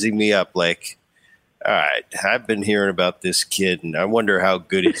 sizing me up like, all right, I've been hearing about this kid, and I wonder how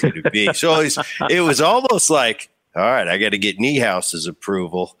good he's going to be. So it was almost like, all right, I got to get Niehaus's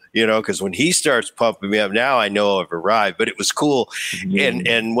approval, because when he starts pumping me up, now I know I've arrived. But it was cool. Mm-hmm.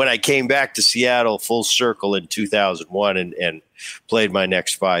 And when I came back to Seattle full circle in 2001 and played my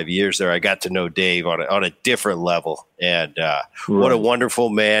next 5 years there, I got to know Dave on a different level. And what a wonderful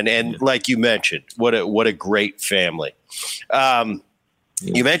man. And like you mentioned, what a great family.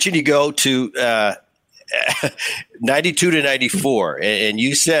 You mentioned you go to 92 to 94, and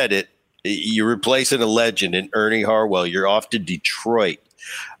you said it. You're replacing a legend in Ernie Harwell. You're off to Detroit.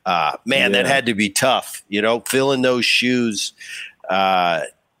 That had to be tough, filling those shoes.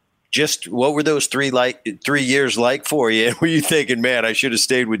 Just what were those 3 years like for you? And were you thinking, man, I should have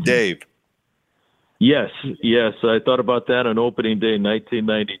stayed with Dave? Yes. I thought about that on opening day,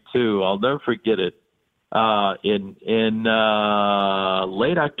 1992. I'll never forget it. In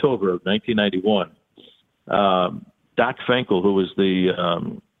late October of 1991, Doc Fenkel, who was the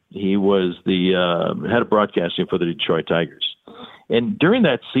head of broadcasting for the Detroit Tigers. And during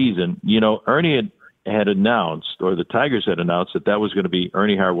that season, Ernie had announced, or the Tigers had announced, that was going to be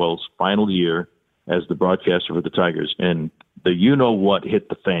Ernie Harwell's final year as the broadcaster for the Tigers. And the you-know-what hit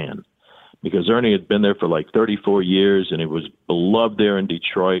the fan, because Ernie had been there for like 34 years, and he was beloved there in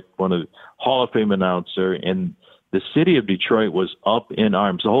Detroit, one of the Hall of Fame announcer. And the city of Detroit was up in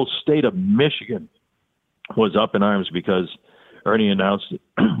arms. The whole state of Michigan was up in arms because Ernie announced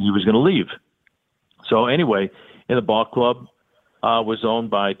he was going to leave. So anyway, in the ball club was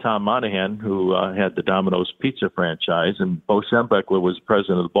owned by Tom Monahan, who had the Domino's Pizza franchise, and Bo Schembechler was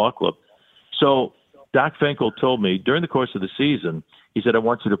president of the ball club. So Doc Fenkel told me during the course of the season, he said, "I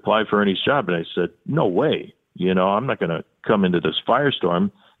want you to apply for Ernie's job." And I said, "No way. I'm not going to come into this firestorm.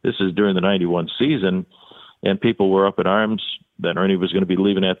 This is during the 91 season." And people were up in arms that Ernie was going to be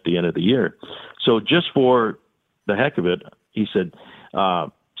leaving at the end of the year. So just for the heck of it, he said,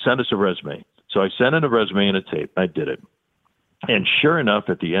 "Send us a resume." So I sent in a resume and a tape. I did it. And sure enough,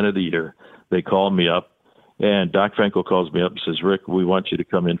 at the end of the year, they called me up, and Doc Fenkel calls me up and says, "Rick, we want you to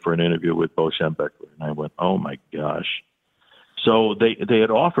come in for an interview with Bo Schembechler." And I went, "Oh my gosh." So they had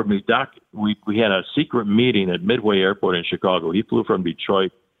offered me, Doc, we had a secret meeting at Midway Airport in Chicago. He flew from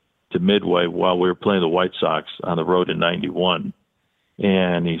Detroit to Midway while we were playing the White Sox on the road in 91.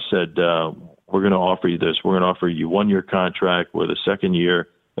 And he said, "We're going to offer you this. We're going to offer you 1-year contract with a second year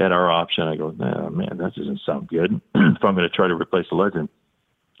at our option." I go, "Nah, man, that doesn't sound good if I'm going to try to replace the legend."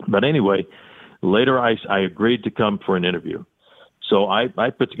 But anyway, later I agreed to come for an interview. So I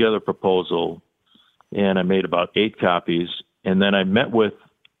put together a proposal, and I made about 8 copies. And then I met with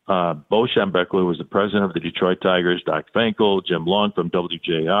Bo Schembechler, who was the president of the Detroit Tigers, Doc Fenkel, Jim Long from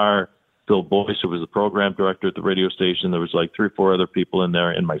WJR, Phil Boyce, who was the program director at the radio station. There was like 3 or 4 other people in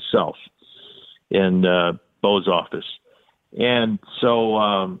there, and myself in Bo's office. And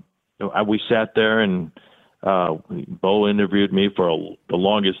so we sat there, and Bo interviewed me for the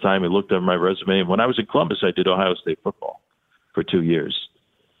longest time. He looked at my resume. And when I was in Columbus, I did Ohio State football for 2 years.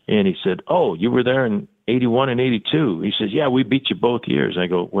 And he said, "Oh, you were there in 81 and 82. He says, "Yeah, we beat you both years." I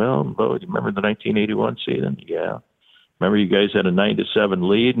go, "Well, Bo, do you remember the 1981 season?" "Yeah." "Remember you guys had a 9-7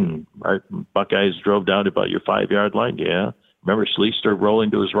 lead and our Buckeyes drove down to about your 5-yard line?" "Yeah." "Remember Schleister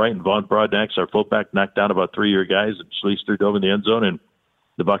rolling to his right and Von Broadnax, our fullback, knocked down about 3-year guys and Schleister dove in the end zone and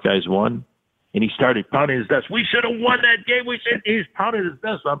the Buckeyes won?" And he started pounding his desk. "We should have won that game. He's pounding his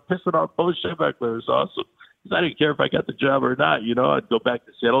desk. I'm pissing off Bo Schembechler. It's awesome. Because I didn't care if I got the job or not. I'd go back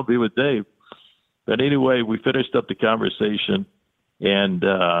to Seattle and be with Dave. But anyway, we finished up the conversation, And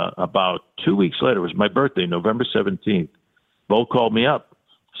about 2 weeks later, it was my birthday, November 17th. Bo called me up,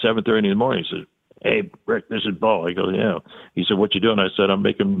 7:30 in the morning. He said, "Hey, Rick, this is Bo." I go, "Yeah." He said, "What you doing?" I said, "I'm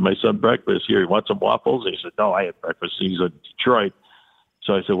making my son breakfast. Here, you want some waffles?" And he said, "No, I had breakfast." He's in Detroit.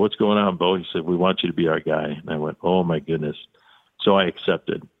 So I said, "What's going on, Bo?" He said, "We want you to be our guy." And I went, "Oh, my goodness." So I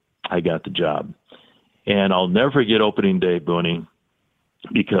accepted. I got the job. And I'll never forget opening day, Boone,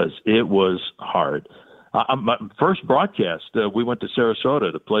 because it was hard. My first broadcast, we went to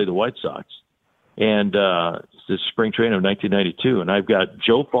Sarasota to play the White Sox. And it's spring training of 1992. And I've got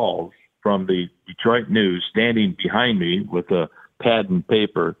Joe Falls from the Detroit News standing behind me with a pad and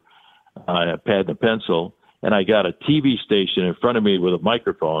paper, a pad and a pencil. And I got a TV station in front of me with a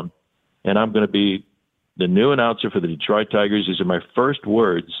microphone. And I'm going to be the new announcer for the Detroit Tigers. These are my first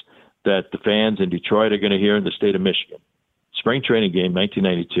words that the fans in Detroit are going to hear in the state of Michigan. Spring training game,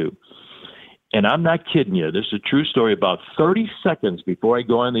 1992. And I'm not kidding you. This is a true story. About 30 seconds before I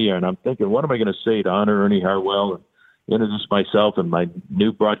go on the air, and I'm thinking, what am I going to say to honor Ernie Harwell and introduce myself? And my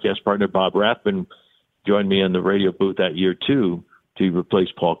new broadcast partner, Bob Rathbun, joined me in the radio booth that year, too, to replace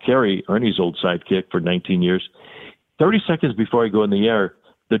Paul Carey, Ernie's old sidekick for 19 years. 30 seconds before I go in the air,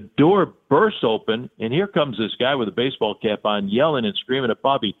 the door bursts open, and here comes this guy with a baseball cap on, yelling and screaming at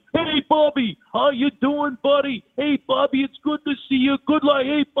Bobby. "Hey, Bobby, how you doing, buddy? Hey, Bobby, it's good to see you. Good luck.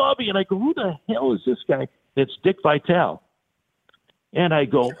 Hey, Bobby." And I go, "Who the hell is this guy?" It's Dick Vitale. And I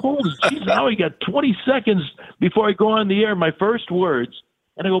go, "Holy jeez, now I got 20 seconds before I go on the air, my first words."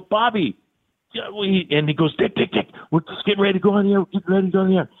 And I go, "Bobby." And he goes, Dick, we're just getting ready to go on the air. We're getting ready to go on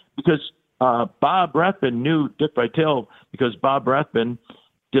the air. Because Bob Rathbun knew Dick Vitale, because Bob Rathbun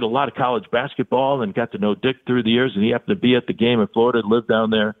did a lot of college basketball and got to know Dick through the years, and he happened to be at the game in Florida, lived down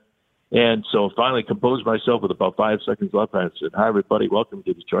there. And so finally composed myself with about 5 seconds left. I said, "Hi, everybody. Welcome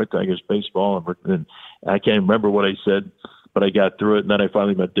to Detroit Tigers baseball." And I can't remember what I said, but I got through it, and then I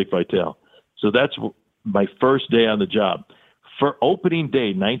finally met Dick Vitale. So that's my first day on the job. For opening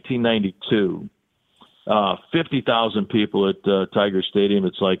day, 1992, 50,000 people at Tiger Stadium.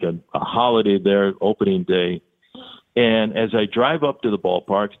 It's like a holiday there, opening day. And as I drive up to the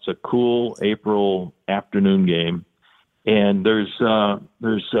ballpark, it's a cool April afternoon game, and there's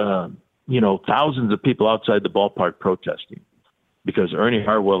thousands of people outside the ballpark protesting because Ernie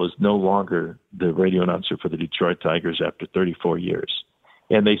Harwell is no longer the radio announcer for the Detroit Tigers after 34 years.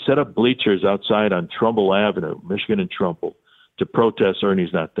 And they set up bleachers outside on Trumbull Avenue, Michigan and Trumbull, to protest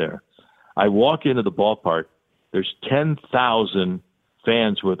Ernie's not there. I walk into the ballpark. There's 10,000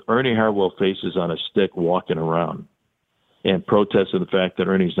 fans with Ernie Harwell faces on a stick walking around and protesting the fact that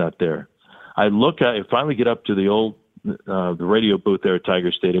Ernie's not there. I finally get up to the radio booth there at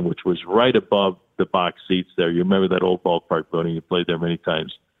Tiger Stadium, which was right above the box seats there. You remember that old ballpark, Boone? You played there many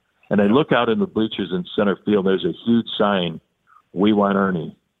times. And I look out in the bleachers in center field. There's a huge sign, "We want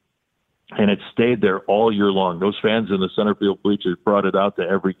Ernie." And it stayed there all year long. Those fans in the center field bleachers brought it out to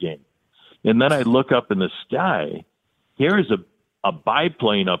every game. And then I look up in the sky. Here is a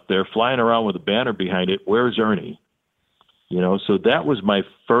biplane up there flying around with a banner behind it. "Where's Ernie?" So that was my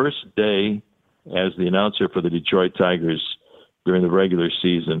first day as the announcer for the Detroit Tigers during the regular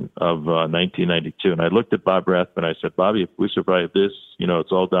season of 1992. And I looked at Bob Rathbun. I said, "Bobby, if we survive this,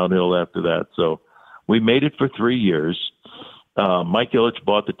 it's all downhill after that." So we made it for 3 years. Mike Ilitch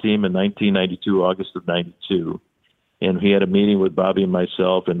bought the team in 1992, August of 92. And he had a meeting with Bobby and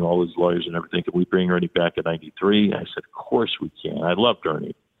myself and all his lawyers and everything. Could we bring Ernie back in 93? I said, "Of course we can." I loved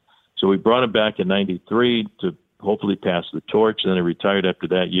Ernie. So we brought him back in 93 to hopefully pass the torch. And then he retired after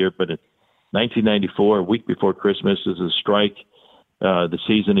that year. But in 1994, a week before Christmas, is a strike. The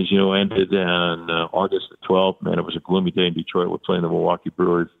season, as you know, ended on August the 12th. Man, it was a gloomy day in Detroit. We're playing the Milwaukee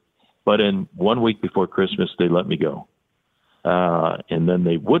Brewers. But in 1 week before Christmas, they let me go. And then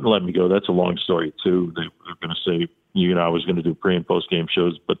they wouldn't let me go. That's a long story, too. They were going to say, I was going to do pre- and post-game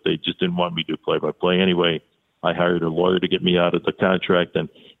shows, but they just didn't want me to do play-by-play. Anyway, I hired a lawyer to get me out of the contract, and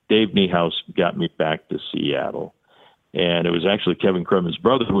Dave Niehaus got me back to Seattle. And it was actually Kevin Crum,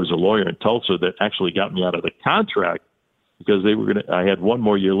 brother, who was a lawyer in Tulsa, that actually got me out of the contract because I had one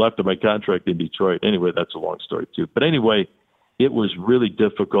more year left of my contract in Detroit. Anyway, that's a long story, too. But anyway, it was really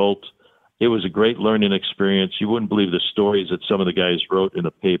difficult. It was a great learning experience. You wouldn't believe the stories that some of the guys wrote in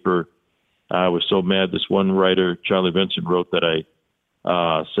the paper. I was so mad. This one writer, Charlie Vincent, wrote that I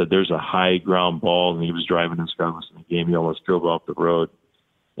said there's a high ground ball, and he was driving his car listening to the game. He almost drove off the road.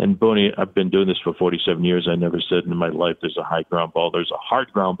 And Boone, I've been doing this for 47 years. I never said in my life there's a high ground ball. There's a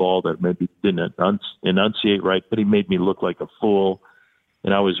hard ground ball that maybe didn't enunciate right, but he made me look like a fool.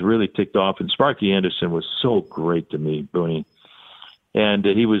 And I was really ticked off. And Sparky Anderson was so great to me, Boone. And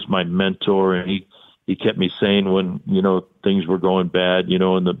he was my mentor, and he he kept me sane when, things were going bad, in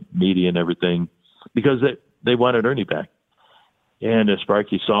the media and everything, because they wanted Ernie back. And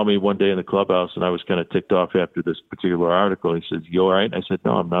Sparky saw me one day in the clubhouse, and I was kind of ticked off after this particular article. He said, "You all right?" I said,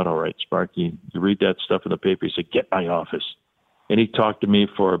 "No, I'm not all right, Sparky. You read that stuff in the paper." He said, "Get my office." And he talked to me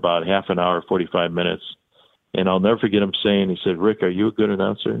for about half an hour, 45 minutes. And I'll never forget him saying, he said, "Rick, are you a good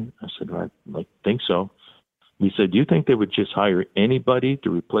announcer?" I said, I think so. He said, "Do you think they would just hire anybody to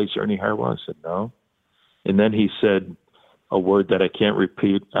replace Ernie Harwell?" I said, "No." And then he said a word that I can't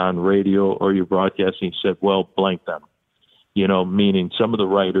repeat on radio or your broadcasting. He said, "Well, blank them." Meaning some of the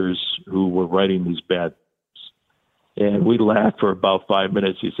writers who were writing these bad. And we laughed for about 5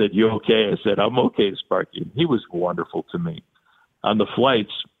 minutes. He said, "You okay?" I said, "I'm okay, Sparky." He was wonderful to me. On the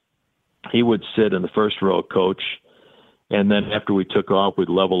flights, he would sit in the first row, coach. And then after we took off, we'd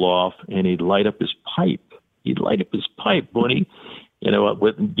level off, and he'd light up his pipe. Boone.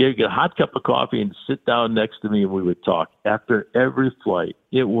 Get a hot cup of coffee and sit down next to me, and we would talk after every flight.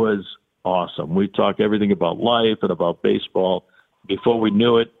 It was awesome. We'd talk everything about life and about baseball. Before we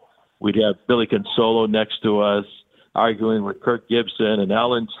knew it, we'd have Billy Consolo next to us, arguing with Kirk Gibson and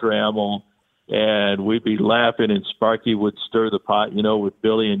Alan Trammell, and we'd be laughing, and Sparky would stir the pot, with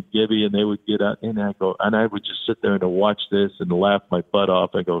Billy and Gibby, and they would get out, and I would just sit there and watch this and laugh my butt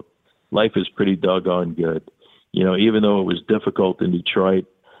off. I go, life is pretty doggone good. Even though it was difficult in Detroit,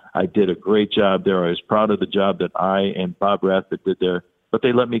 I did a great job there. I was proud of the job that I and Bob Rathbun did there, but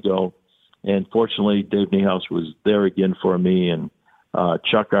they let me go. And fortunately, Dave Niehaus was there again for me, and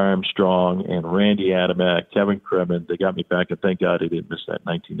Chuck Armstrong and Randy Adamek, Kevin Kremen, they got me back, and thank God I didn't miss that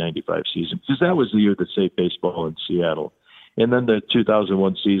 1995 season, because that was the year that saved baseball in Seattle. And then the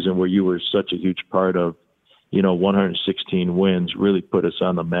 2001 season, where you were such a huge part of, 116 wins, really put us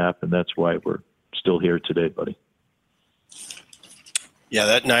on the map, and that's why we're still here today, buddy. Yeah,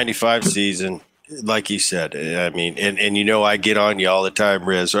 that 95 season, like you said, I mean, and I get on you all the time,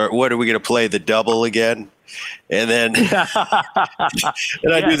 Rizz. What are we going to play, the double again? And then and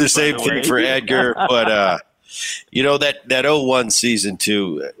I do the same thing for Edgar. But, that 01 season,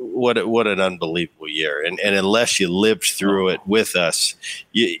 too, what an unbelievable year. And unless you lived through it with us,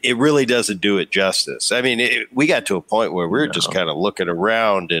 it really doesn't do it justice. I mean, we got to a point where we were just kind of looking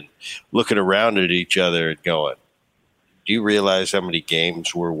around at each other and going, do you realize how many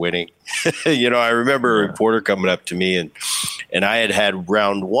games we're winning? I remember a reporter coming up to me, and I had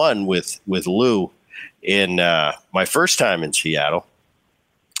round one with Lou in my first time in Seattle.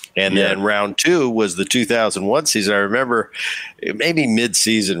 And then round two was the 2001 season. I remember maybe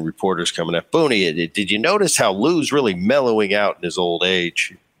mid-season reporters coming up, "Boone, did you notice how Lou's really mellowing out in his old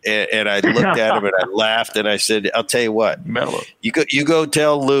age?" And I looked at him and I laughed, and I said, "I'll tell you what, mellow. You go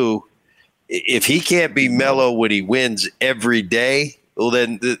tell Lou, if he can't be mellow when he wins every day, well,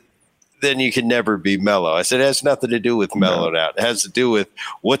 then you can never be mellow." I said, "It has nothing to do with mellowing out. It has to do with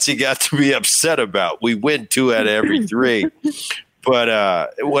what's he got to be upset about. We win 2 out of every 3."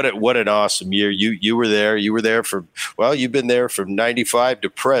 But what an awesome year. You were there. You were there you've been there from 95 to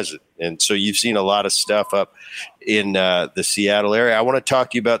present. And so you've seen a lot of stuff up in the Seattle area. I want to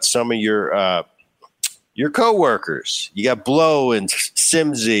talk to you about some of your coworkers. You got Blow and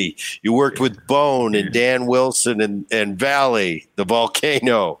Simsy. You worked with Bone and Dan Wilson and Valley, the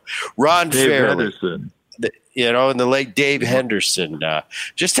Volcano, Ron Fairley, and the late Dave Henderson.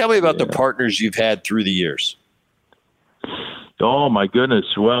 Just tell me about the partners you've had through the years. Oh my goodness!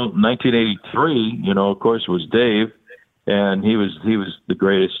 Well, 1983, of course, was Dave, and he was the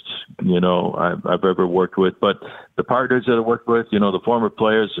greatest, I've ever worked with. But the partners that I worked with, the former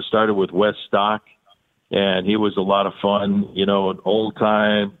players, I started with Wes Stock, and he was a lot of fun. An old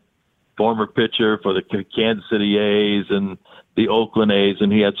time former pitcher for the Kansas City A's and the Oakland A's,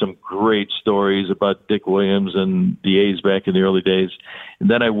 and he had some great stories about Dick Williams and the A's back in the early days.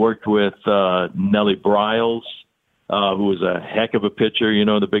 And then I worked with Nellie Bryles, who was a heck of a pitcher, in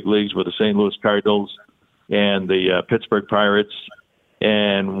the big leagues with the St. Louis Cardinals and the Pittsburgh Pirates.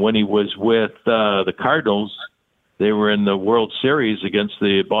 And when he was with the Cardinals, they were in the World Series against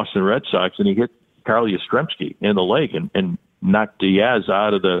the Boston Red Sox, and he hit Carl Yastrzemski in the leg and knocked Diaz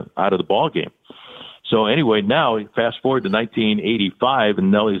out of the ball game. So anyway, now fast forward to 1985, and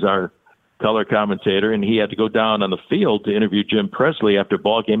Nellie's our color commentator, and he had to go down on the field to interview Jim Presley after a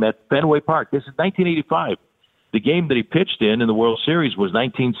ball game at Fenway Park. This is 1985. The game that he pitched in the World Series was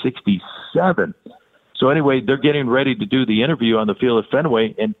 1967. So anyway, they're getting ready to do the interview on the field at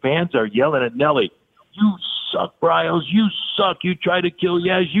Fenway, and fans are yelling at Nellie, "You suck, Bryles. You suck. You try to kill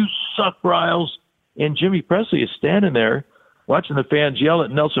Yaz. You suck, Bryles." And Jimmy Presley is standing there watching the fans yell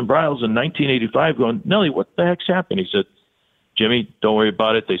at Nelson Bryles in 1985 going, "Nellie, what the heck's happened?" He said, Jimmy, don't worry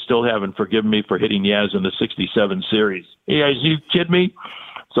about it. They still haven't forgiven me for hitting Yaz in the 67 series. Hey, guys, you kidding me?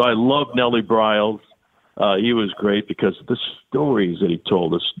 So I love Nellie Bryles. He was great because the stories that he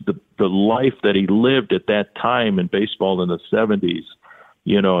told us, the life that he lived at that time in baseball in the 70s,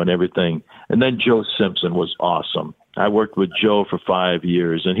 and everything. And then Joe Simpson was awesome. I worked with Joe for 5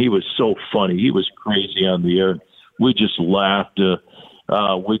 years, and he was so funny. He was crazy on the air. We just laughed.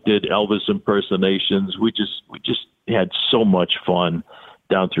 We did Elvis impersonations. We just had so much fun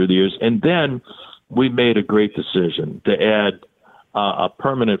down through the years. And then we made a great decision to add a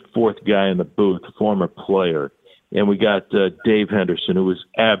permanent fourth guy in the booth, a former player. And we got Dave Henderson, who was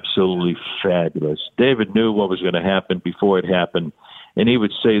absolutely fabulous. David knew what was going to happen before it happened. And he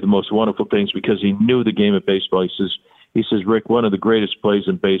would say the most wonderful things because he knew the game of baseball. He says, Rick, one of the greatest plays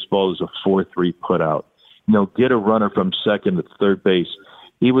in baseball is a 4-3 putout. Get a runner from second to third base.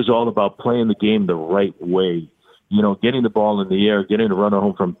 He was all about playing the game the right way. Getting the ball in the air, getting a runner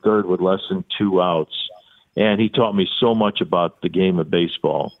home from third with less than 2 outs. And he taught me so much about the game of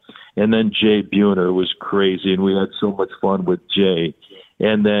baseball. And then Jay Buhner was crazy, and we had so much fun with Jay.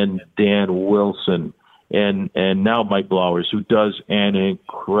 And then Dan Wilson. And now Mike Blowers, who does an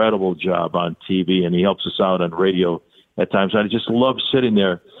incredible job on TV, and he helps us out on radio at times. I just love sitting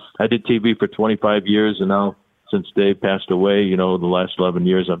there. I did TV for 25 years, and now since Dave passed away, the last 11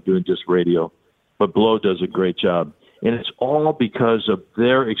 years, I'm doing just radio. But Blow does a great job. And it's all because of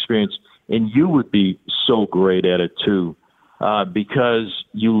their experience. And you would be so great at it, too, because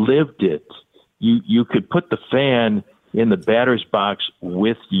you lived it. You could put the fan in the batter's box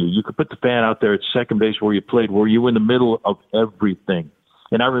with you. You could put the fan out there at second base where you played, where you were in the middle of everything.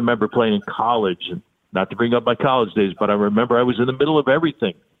 And I remember playing in college, and not to bring up my college days, but I remember I was in the middle of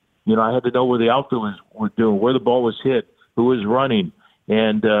everything. I had to know where the outfielders were doing, where the ball was hit, who was running.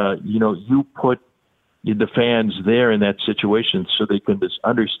 And, you put the fans there in that situation so they can just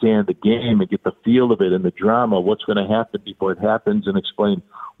understand the game and get the feel of it and the drama, what's going to happen before it happens, and explain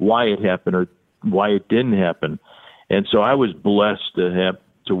why it happened or why it didn't happen. And so I was blessed to have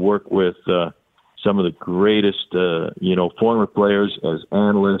to work with some of the greatest, former players as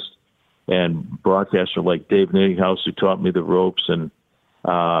analysts and broadcasters like Dave Nittinghouse, who taught me the ropes, and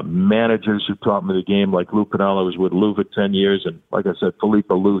managers who taught me the game, like Lou Piniella. I was with Lou for 10 years. And like I said,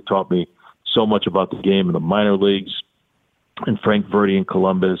 Felipe Lou taught me so much about the game in the minor leagues, and Frank Verdi in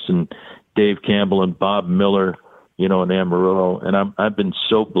Columbus, and Dave Campbell and Bob Miller, in Amarillo. And I've been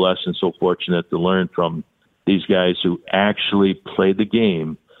so blessed and so fortunate to learn from these guys who actually played the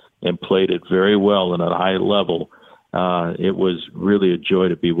game and played it very well and at a high level. It was really a joy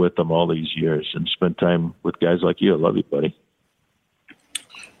to be with them all these years and spend time with guys like you. I love you, buddy.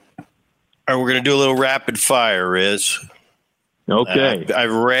 All right, we're going to do a little rapid fire, Rizz. Okay. I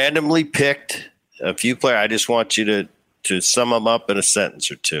randomly picked a few players. I just want you to sum them up in a sentence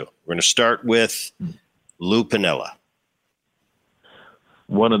or two. We're going to start with Lou Piniella.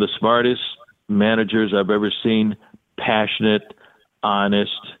 One of the smartest managers I've ever seen, passionate,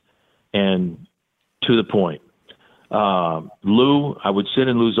 honest, and to the point. Lou, I would sit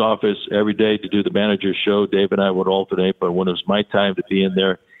in Lou's office every day to do the manager's show. Dave and I would alternate, but when it was my time to be in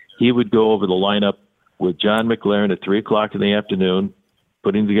there, he would go over the lineup with John McLaren at 3:00 in the afternoon,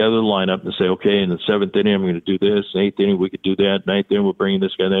 putting together the lineup and say, okay, in the 7th inning, I'm going to do this. 8th inning, we could do that. 9th inning, we're bringing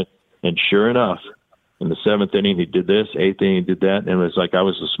this guy there. And sure enough, in the 7th inning, he did this. 8th inning, he did that. And it was like I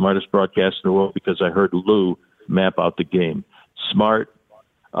was the smartest broadcaster in the world because I heard Lou map out the game. Smart,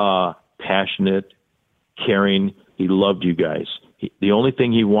 passionate, caring. He loved you guys. The only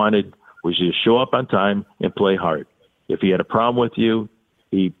thing he wanted was you to show up on time and play hard. If he had a problem with you,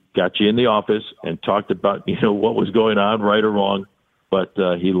 he got you in the office and talked about, what was going on, right or wrong. But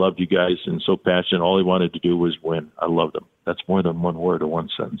he loved you guys and so passionate. All he wanted to do was win. I loved him. That's more than one word or one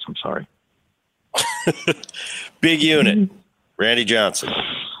sentence. I'm sorry. Big unit. Randy Johnson.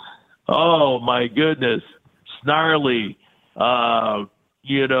 Oh, my goodness. Snarly.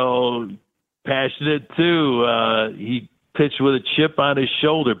 Passionate, too. He pitched with a chip on his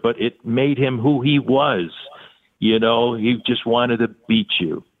shoulder, but it made him who he was. He just wanted to beat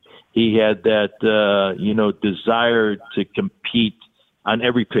you. He had that, desire to compete on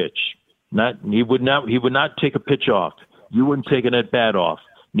every pitch. He would not take a pitch off. You wouldn't take an at bat off.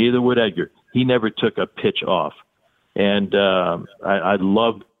 Neither would Edgar. He never took a pitch off. And I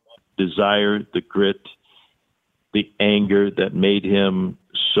loved desire, the grit, the anger that made him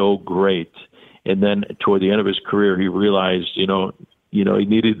so great. And then toward the end of his career, he realized, he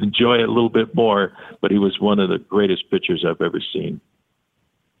needed to enjoy it a little bit more, but he was one of the greatest pitchers I've ever seen.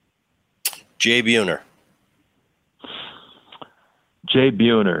 Jay Buhner. Jay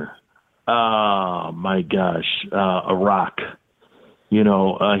Buhner. Oh, my gosh. A rock. He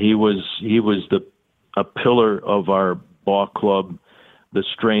was a pillar of our ball club. The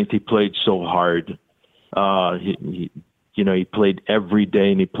strength, he played so hard. He played every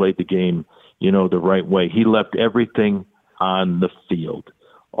day, and he played the game, the right way. He left everything on the field.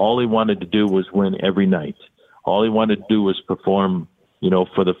 All he wanted to do was win every night. All he wanted to do was perform,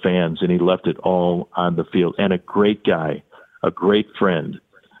 for the fans, and he left it all on the field. And a great guy, a great friend.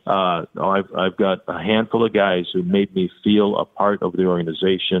 I've got a handful of guys who made me feel a part of the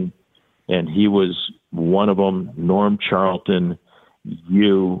organization, and he was one of them. Norm Charlton,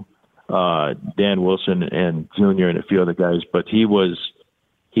 you, Dan Wilson, and Junior, and a few other guys. But he was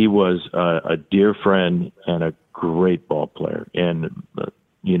a dear friend and a great ball player, and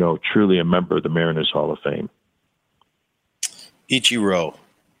truly a member of the Mariners Hall of Fame. Ichiro.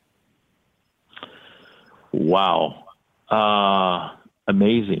 Wow.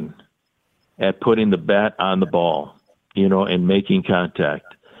 Amazing at putting the bat on the ball, and making contact.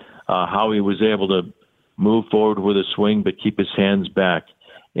 How he was able to move forward with a swing but keep his hands back.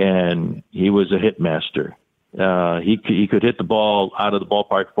 And he was a hit master. He could hit the ball out of the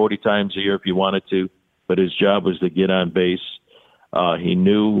ballpark 40 times a year if he wanted to, but his job was to get on base. He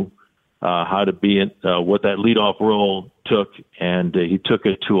knew how to be in what that leadoff role took, and he took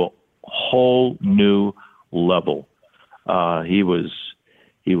it to a whole new level. He was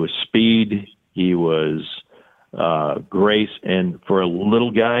speed. He was grace, and for a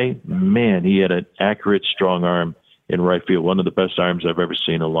little guy, man, he had an accurate, strong arm in right field. One of the best arms I've ever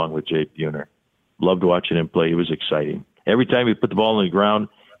seen, along with Jay Buhner. Loved watching him play. He was exciting. Every time he put the ball on the ground,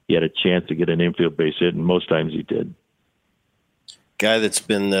 he had a chance to get an infield base hit, and most times he did. Guy that's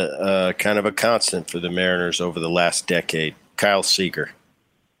been kind of a constant for the Mariners over the last decade, Kyle Seager.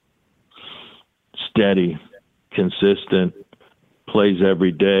 Steady, consistent, plays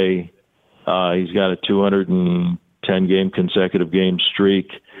every day. He's got a 210-game consecutive game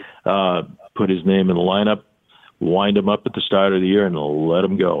streak. Put his name in the lineup, wind him up at the start of the year, and let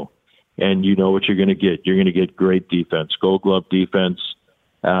him go. And you know what you're going to get. You're going to get great defense, Gold Glove defense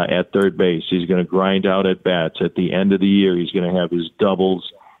at third base. He's going to grind out at bats. At the end of the year, he's going to have his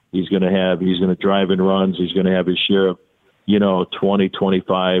doubles. He's going to drive in runs. He's going to have his share of, 20,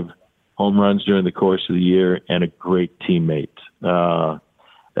 25 home runs during the course of the year, and a great teammate.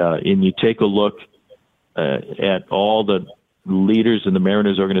 And you take a look at all the leaders in the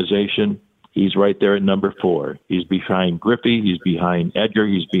Mariners organization, he's right there at number 4. He's behind Griffey. He's behind Edgar.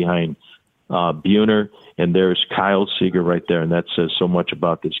 He's behind Buhner. And there's Kyle Seager right there. And that says so much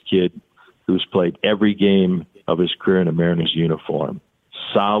about this kid who's played every game of his career in a Mariners uniform.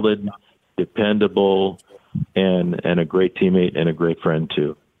 Solid, dependable, and a great teammate and a great friend,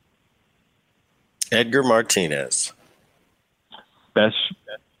 too. Edgar Martinez. Best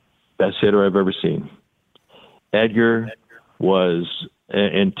hitter I've ever seen. Edgar was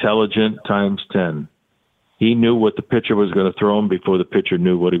intelligent times 10. He knew what the pitcher was going to throw him before the pitcher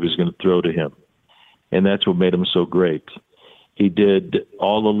knew what he was going to throw to him. And that's what made him so great. He did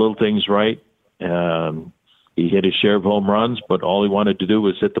all the little things right. He hit his share of home runs, but all he wanted to do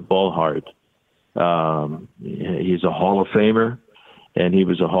was hit the ball hard. He's a Hall of Famer, and he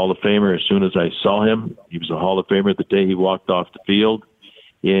was a Hall of Famer as soon as I saw him. He was a Hall of Famer the day he walked off the field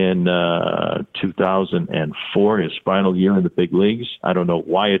in 2004, his final year in the big leagues. I don't know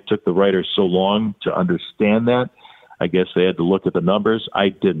why it took the writers so long to understand that. I guess they had to look at the numbers. I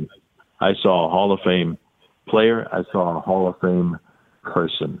didn't. I saw a Hall of Fame player. I saw a Hall of Fame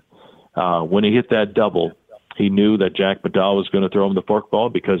person. When he hit that double, he knew that Jack Bedell was going to throw him the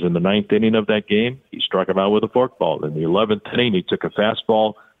forkball, because in the 9th inning of that game, he struck him out with a forkball. In the 11th inning, he took a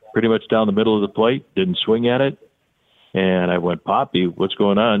fastball pretty much down the middle of the plate, didn't swing at it. And I went, Poppy, what's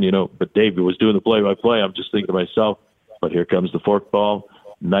going on? But David was doing the play-by-play. I'm just thinking to myself, but here comes the forkball.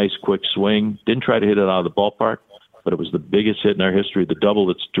 Nice, quick swing. Didn't try to hit it out of the ballpark, but it was the biggest hit in our history, the double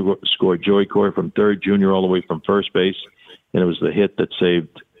that scored Joey Corey from third, Junior all the way from first base. And it was the hit that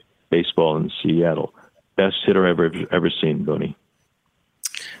saved baseball in Seattle. Best hitter I've ever seen, Boone.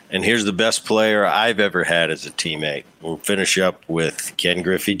 And here's the best player I've ever had as a teammate. We'll finish up with Ken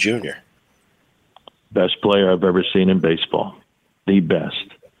Griffey Jr. Best player I've ever seen in baseball. The best.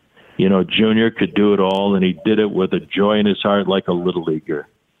 Junior could do it all, and he did it with a joy in his heart like a little leaguer.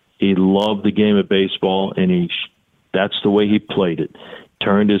 He loved the game of baseball, and that's the way he played it.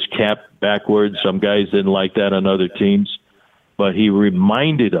 Turned his cap backwards. Some guys didn't like that on other teams, but he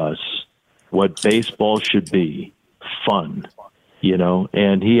reminded us what baseball should be, fun,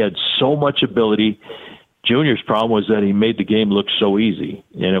 and he had so much ability. Junior's problem was that he made the game look so easy,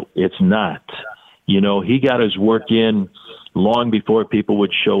 and it's not. He got his work in long before people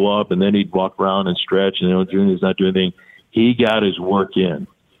would show up, and then he'd walk around and stretch, and Junior's not doing anything. He got his work in.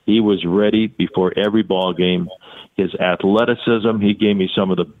 He was ready before every ball game. His athleticism, he gave me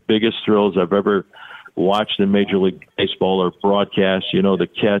some of the biggest thrills I've ever watched in Major League Baseball or broadcast. The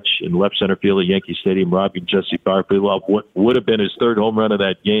catch in left center field at Yankee Stadium, robbing Jesse Barfield off what would have been his third home run of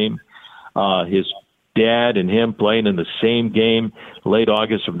that game. His dad and him playing in the same game, late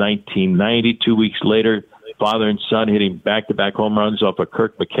August of 1990. 2 weeks later, father and son hitting back-to-back home runs off of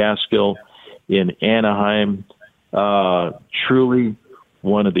Kirk McCaskill in Anaheim. Truly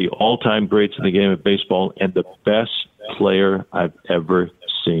one of the all-time greats in the game of baseball and the best player I've ever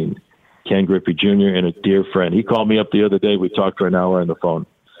seen. Ken Griffey Jr. and a dear friend. He called me up the other day. We talked for an hour on the phone.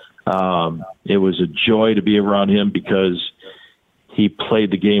 It was a joy to be around him because he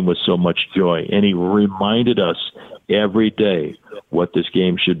played the game with so much joy, and he reminded us every day what this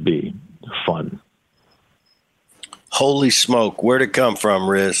game should be: fun. Holy smoke! Where'd it come from,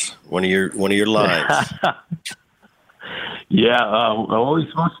 Rizz? One of your lines. Yeah, holy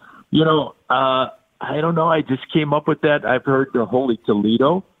smokes. I don't know. I just came up with that. I've heard the Holy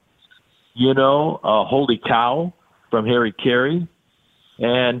Toledo, Holy Cow from Harry Carey.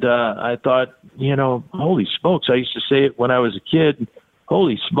 And I thought, holy smokes. I used to say it when I was a kid,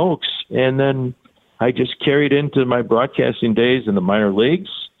 holy smokes. And then I just carried into my broadcasting days in the minor leagues.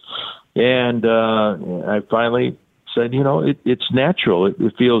 And I finally said, it's natural.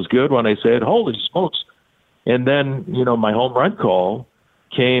 It feels good when I say it, holy smokes. And then, my home run call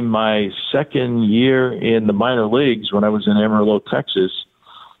came my second year in the minor leagues when I was in Amarillo, Texas.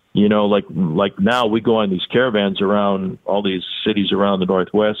 Like now we go on these caravans around all these cities around the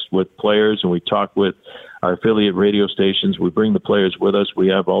Northwest with players, and we talk with our affiliate radio stations. We bring the players with us. We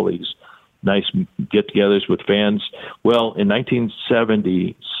have all these nice get-togethers with fans. Well, in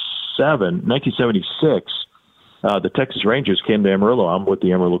 1976, the Texas Rangers came to Amarillo. I'm with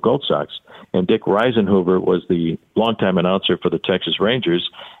the Amarillo Gold Sox. And Dick Reisenhover was the longtime announcer for the Texas Rangers,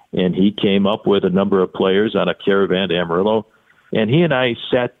 and he came up with a number of players on a caravan to Amarillo. And he and I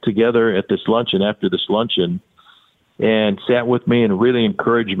sat together at this luncheon, after this luncheon, and sat with me and really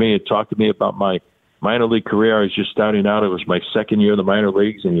encouraged me and talked to me about my minor league career. I was just starting out. It was my second year in the minor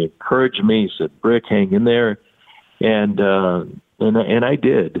leagues, and he encouraged me. He said, "Brick, hang in there." And I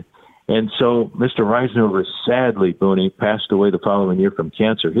did. And so Mr. Reisenhover, sadly, Boone, passed away the following year from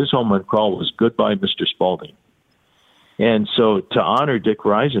cancer. His home run call was "Goodbye, Mr. Spalding." And so to honor Dick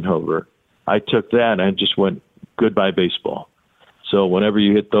Reisenhover, I took that and I just went, "Goodbye, baseball." So whenever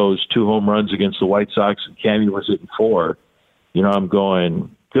you hit those 2 home runs against the White Sox and Cammy was hitting 4, I'm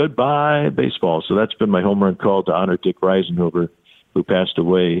going, "Goodbye, baseball." So that's been my home run call to honor Dick Reisenhover, who passed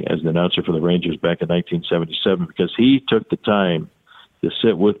away as an announcer for the Rangers back in 1977, because he took the time to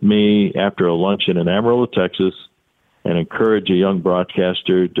sit with me after a luncheon in Amarillo, Texas, and encourage a young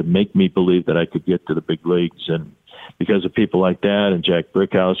broadcaster to make me believe that I could get to the big leagues. And because of people like that and Jack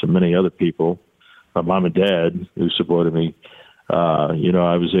Brickhouse and many other people, my mom and dad who supported me, I'm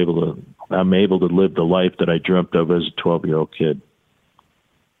able to live the life that I dreamt of as a 12-year-old kid.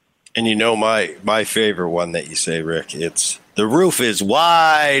 And my favorite one that you say, Rick, it's "The roof is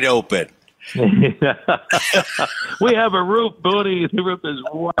wide open." We have a roof, Boone. The roof is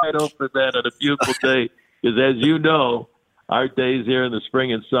wide open, man, on a beautiful day. Because as you know, our days here in the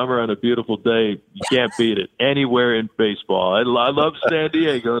spring and summer on a beautiful day, you can't beat it anywhere in baseball. I love San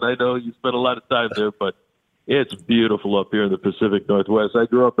Diego, and I know you spent a lot of time there, but it's beautiful up here in the Pacific Northwest. I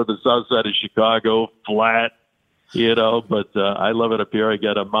grew up on the south side of Chicago, flat, but I love it up here. I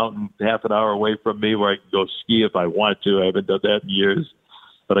got a mountain half an hour away from me where I can go ski if I want to. I haven't done that in years.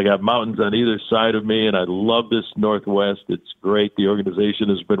 But I got mountains on either side of me, and I love this Northwest. It's great. The organization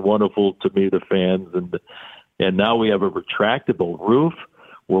has been wonderful to me, the fans. And now we have a retractable roof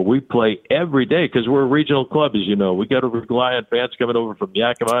where we play every day because we're a regional club, as you know. We got to rely on fans coming over from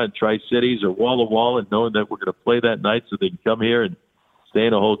Yakima and Tri-Cities or Walla Walla and knowing that we're going to play that night so they can come here and stay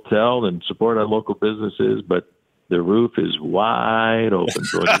in a hotel and support our local businesses. But the roof is wide open,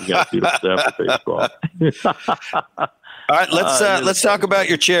 so we got to beautiful staff for baseball. All right, let's talk about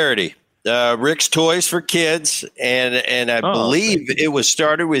your charity, Rick's Toys for Kids, and I believe it was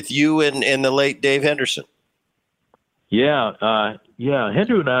started with you and the late Dave Henderson. Yeah,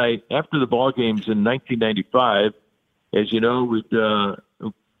 Henry and I, after the ball games in 1995, as you know, we'd drive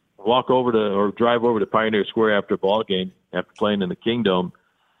over to Pioneer Square after a ball game, after playing in the Kingdom,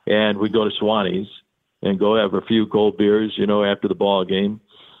 and we'd go to Swanee's and go have a few cold beers, after the ball game.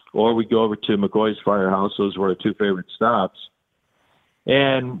 Or we go over to McCoy's Firehouse. Those were our 2 favorite stops.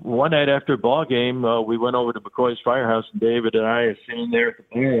 And one night after a ball game, we went over to McCoy's Firehouse, and David and I are sitting there at the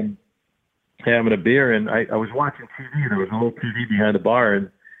bar having a beer. And I was watching TV. There was a little TV behind the bar, and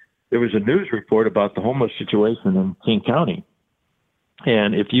there was a news report about the homeless situation in King County.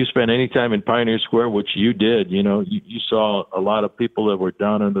 And if you spent any time in Pioneer Square, which you did, you saw a lot of people that were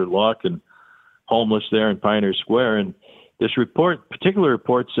down on their luck and homeless there in Pioneer Square. And this particular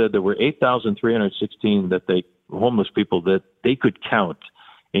report said there were 8,316 homeless people that they could count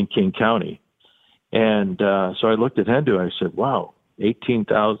in King County. And so I looked at Hendu and I said, wow,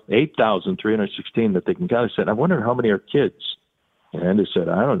 8,316 that they can count. I said, I wonder how many are kids. And Hendu said,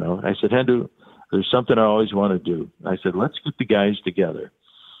 I don't know. I said, Hendu, there's something I always want to do. I said, let's get the guys together.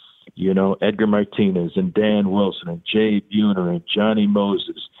 Edgar Martinez and Dan Wilson and Jay Buhner and Johnny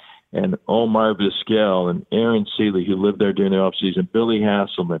Moses and Omar Vizquel and Aaron Seeley, who lived there during the offseason, Billy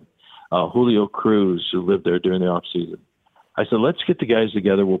Hasselman, Julio Cruz, who lived there during the offseason. I said, let's get the guys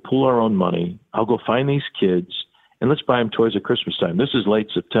together. We'll pool our own money. I'll go find these kids, and let's buy them toys at Christmas time. This is late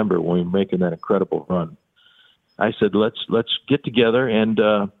September when we're making that incredible run. I said, let's get together and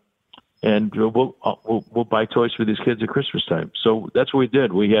we'll buy toys for these kids at Christmas time. So that's what we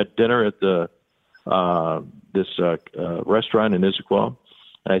did. We had dinner at this restaurant in Issaquah.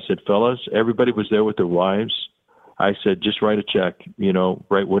 And I said, fellas, everybody was there with their wives. I said, just write a check,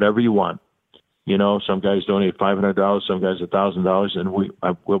 write whatever you want. Some guys donated $500, some guys $1,000. And we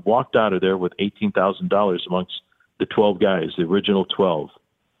walked out of there with $18,000 amongst the 12 guys, the original 12,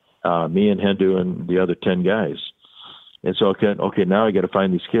 me and Hendu and the other 10 guys. And so, okay, now I got to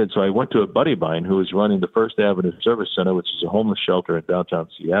find these kids. So I went to a buddy of mine who was running the First Avenue Service Center, which is a homeless shelter in downtown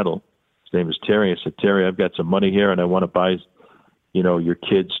Seattle. His name is Terry. I said, Terry, I've got some money here, and I want to buy, your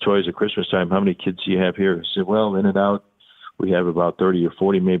kids' toys at Christmas time. How many kids do you have here? He said, well, in and out, we have about 30 or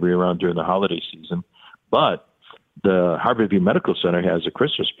 40 maybe around during the holiday season. But the Harborview Medical Center has a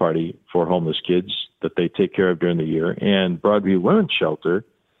Christmas party for homeless kids that they take care of during the year, and Broadview Women's Shelter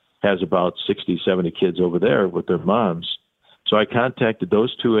has about 60, 70 kids over there with their moms. So I contacted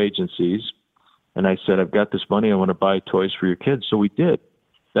those two agencies, and I said, I've got this money. I want to buy toys for your kids. So we did.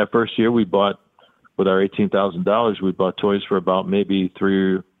 That first year we bought, with our $18,000, we bought toys for about maybe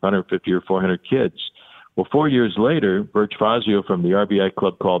 350 or 400 kids. Well, 4 years later, Birch Fazio from the RBI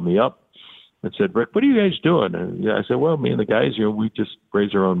Club called me up and said, Rick, what are you guys doing? And I said, well, me and the guys, we just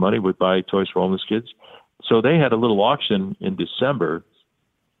raise our own money. We buy toys for homeless kids. So they had a little auction in December,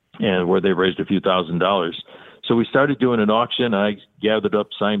 and where they raised a few $1,000s. So we started doing an auction. I gathered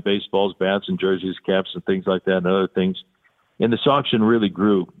up signed baseballs, bats, and jerseys, caps, and things like that, and other things. And this auction really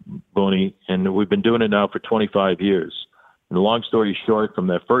grew, Boone, and we've been doing it now for 25 years. And the long story short, from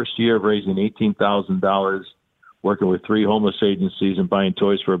that first year of raising $18,000, working with 3 homeless agencies and buying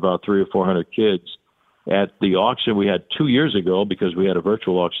toys for about 300 or 400 kids, at the auction we had 2 years ago, because we had a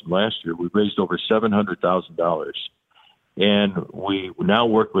virtual auction last year, we raised over $700,000. And we now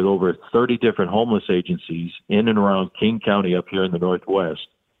work with over 30 different homeless agencies in and around King County up here in the Northwest.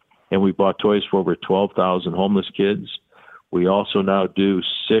 And we bought toys for over 12,000 homeless kids. We also now do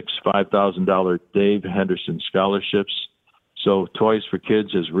 6 $5,000 Dave Henderson scholarships. So Toys for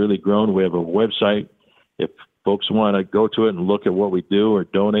Kids has really grown. We have a website. If folks want to go to it and look at what we do or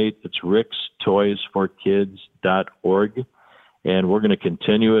donate, it's rickstoysforkids.org. And we're going to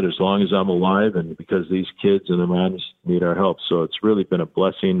continue it as long as I'm alive, and because these kids and their moms need our help. So it's really been a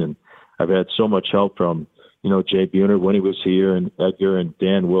blessing, and I've had so much help from, Jay Buhner when he was here, and Edgar and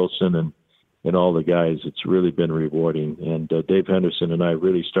Dan Wilson and all the guys. It's really been rewarding. And Dave Henderson and I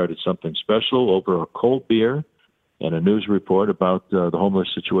really started something special over a cold beer and a news report about the homeless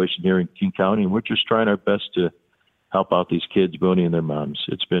situation here in King County. And we're just trying our best to help out these kids, Boone, and their moms.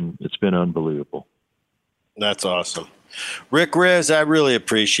 It's been unbelievable. That's awesome. Rick, Rizz, I really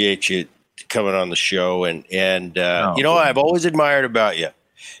appreciate you coming on the show. And I've always admired about you.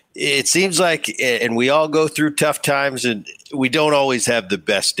 It seems like, and we all go through tough times, and we don't always have the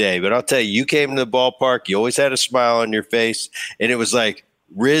best day. But I'll tell you, you came to the ballpark, you always had a smile on your face, and it was like,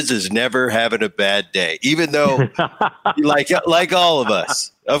 Rizz is never having a bad day, even though, like all of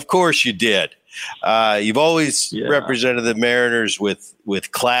us, of course you did. You've always represented the Mariners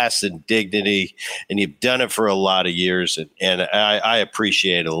with class and dignity, and you've done it for a lot of years, and I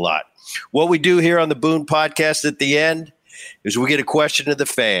appreciate it a lot. What we do here on the Boone podcast at the end is we get a question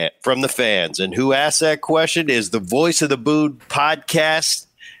from the fans, and who asked that question is the voice of the Boone podcast,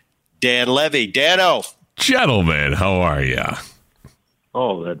 Dan Levy. Dano. Gentlemen, how are you?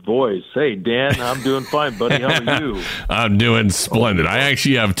 Oh, that voice. Hey, Dan, I'm doing fine, buddy. How are you? I'm doing splendid. I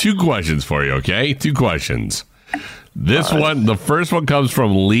actually have 2 questions for you, okay? 2 questions. The first one comes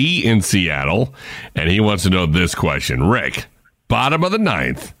from Lee in Seattle, and he wants to know this question. Rick, bottom of the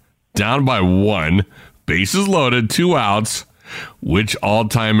 9th, down by 1, bases loaded, 2 outs. Which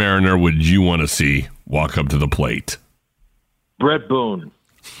all-time Mariner would you want to see walk up to the plate? Brett Boone.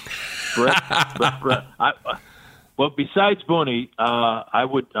 Brett, well, besides Boone, I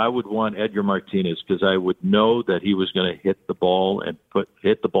would want Edgar Martinez, because I would know that he was going to hit the ball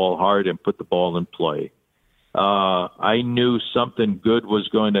hard and put the ball in play. I knew something good was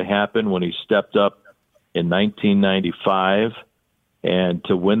going to happen when he stepped up in 1995, and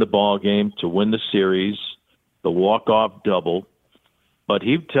to win the ball game, to win the series, the walk-off double. But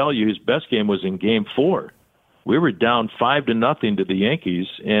he'd tell you his best game was in Game 4. We were down 5-0 to the Yankees,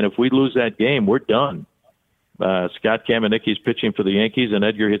 and if we lose that game, we're done. Scott Kamenicki's pitching for the Yankees, and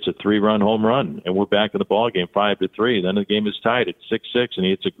Edgar hits a 3-run home run, and we're back in the ball game 5-3. Then the game is tied at 6-6, and he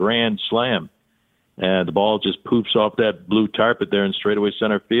hits a grand slam, and the ball just poofs off that blue target there in straightaway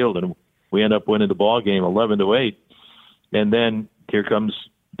center field, and we end up winning the ball game 11-8. And then here comes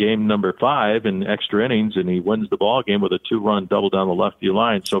game number 5 in extra innings, and he wins the ball game with a 2-run double down the left field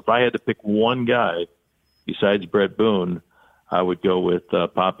line. So if I had to pick one guy besides Brett Boone, I would go with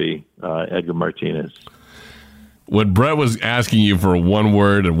Papi, Edgar Martinez. When Brett was asking you for one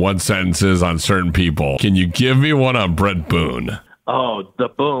word and one sentences on certain people, can you give me one on Brett Boone? Oh, the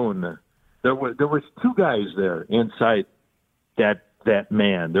Boone. There was two guys there inside that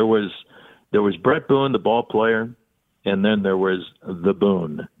man. There was Brett Boone, the ball player, and then there was the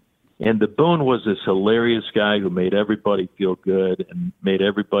Boone. And the Boone was this hilarious guy who made everybody feel good and made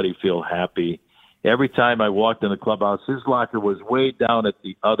everybody feel happy. Every time I walked in the clubhouse, his locker was way down at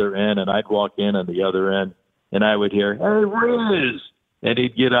the other end, and I'd walk in on the other end, and I would hear, "Hey, Rizz!" And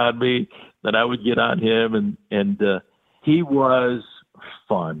he'd get on me, and I would get on him, and he was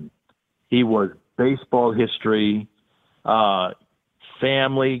fun. He was baseball history,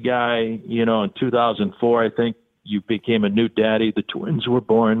 family guy. You know, in 2004, I think you became a new daddy. The twins were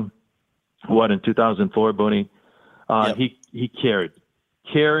born. In 2004, Boone? Yep. He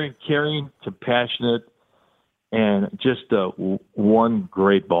caring, compassionate, and just one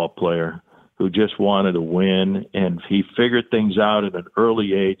great ball player who just wanted to win. And he figured things out at an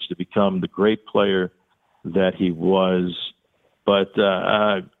early age to become the great player that he was. But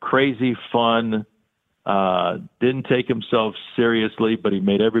crazy fun, didn't take himself seriously, but he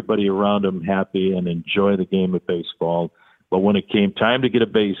made everybody around him happy and enjoy the game of baseball. But when it came time to get a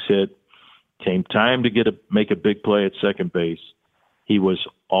base hit, came time to make a big play at second base, he was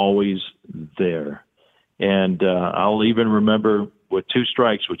always there. And I'll even remember with 2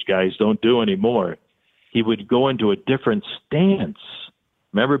 strikes, which guys don't do anymore, he would go into a different stance.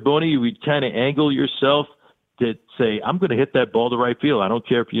 Remember, Boone, you would kind of angle yourself to say, I'm going to hit that ball to right field. I don't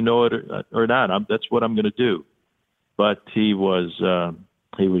care if you know it or not. That's what I'm going to do. But he was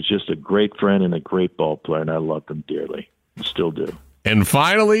just a great friend and a great ball player, and I loved him dearly. Still do. And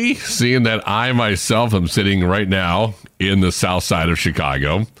finally, seeing that I myself am sitting right now in the south side of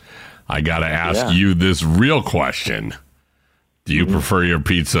Chicago, I got to ask you this real question. Do you prefer your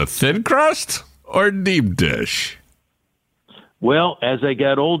pizza thin crust or deep dish? Well, as I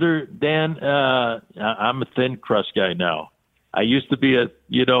got older, Dan, I'm a thin crust guy now. I used to be a,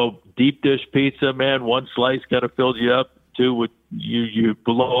 deep dish pizza, man. 1 slice kind of filled you up. 2 would you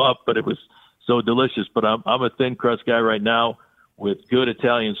blow up, but it was so delicious. But I'm a thin crust guy right now, with good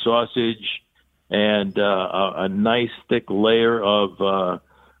Italian sausage and a nice thick layer of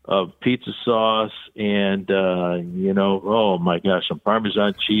pizza sauce and, oh my gosh, some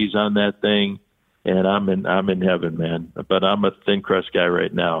Parmesan cheese on that thing. And I'm in heaven, man. But I'm a thin crust guy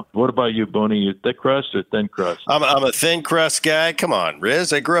right now. What about you, Boone? You thick crust or thin crust? I'm a thin crust guy. Come on,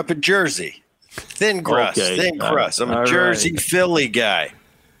 Rizz. I grew up in Jersey. Thin crust, thin crust. I'm a Jersey, Philly guy.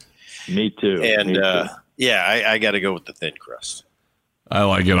 Me too. And I got to go with the thin crust. I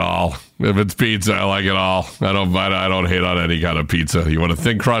like it all. If it's pizza, I like it all. I don't hate on any kind of pizza. You want a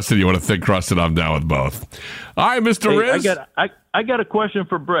thin crusted, you want a thick crusted, I'm down with both. All right, Mr. Rizz. I got a question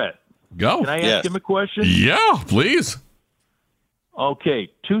for Brett. Go. Can I ask him a question? Yeah, please. Okay,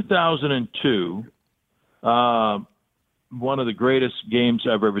 2002, one of the greatest games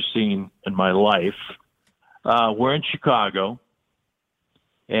I've ever seen in my life. We're in Chicago,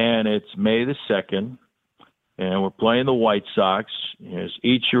 and it's May the 2nd. And we're playing the White Sox. There's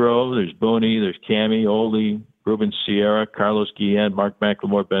Ichiro, there's Boone, there's Cammy, Ole, Ruben Sierra, Carlos Guillen, Mark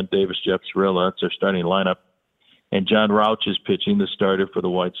McLemore, Ben Davis, Jeff Cirilla. That's our starting lineup. And John Rauch is pitching, the starter for the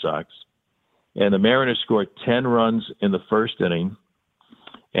White Sox. And the Mariners scored 10 runs in the first inning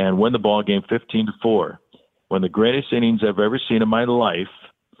and win the ball game 15-4. One of the greatest innings I've ever seen in my life.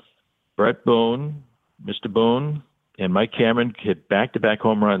 Brett Boone, Mr. Boone, and Mike Cameron hit back-to-back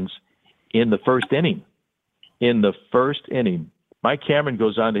home runs in the first inning. Mike Cameron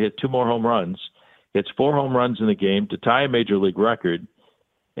goes on to hit 2 more home runs, hits 4 home runs in the game to tie a major league record.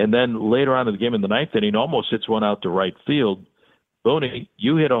 And then later on in the game in the 9th inning, almost hits one out to right field. Boone,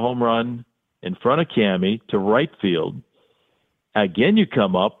 you hit a home run in front of Cammy to right field. Again, you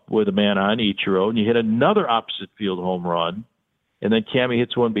come up with a man on Ichiro, and you hit another opposite field home run, and then Cammy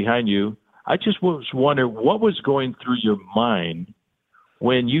hits one behind you. I just was wondering what was going through your mind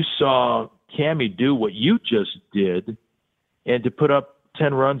when you saw Cammy do what you just did and to put up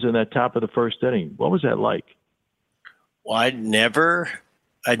 10 runs in that top of the first inning. What was that like? Well, I'd never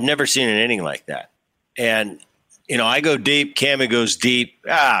seen an inning like that. And, I go deep, Cammy goes deep.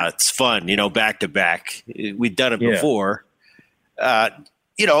 It's fun, back to back. We'd done it before. A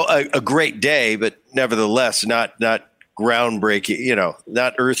great day, but nevertheless, not groundbreaking,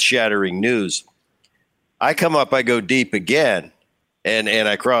 not earth-shattering news. I come up, I go deep again, and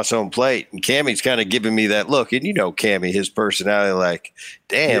I cross home plate, and Cammy's kind of giving me that look, and Cammy, his personality, like,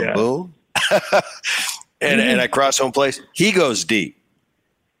 damn, Boone. and I cross home plate. He goes deep.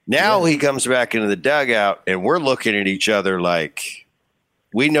 Now he comes back into the dugout, and we're looking at each other like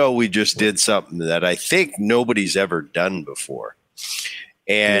we know we just did something that I think nobody's ever done before.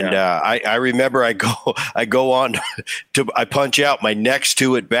 And I remember I go on I punch out my next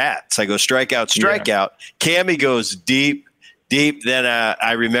two at bats. I go strikeout. Cammy goes deep. Then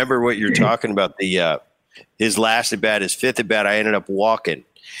I remember what you're talking about. His last at bat, his fifth at bat, I ended up walking.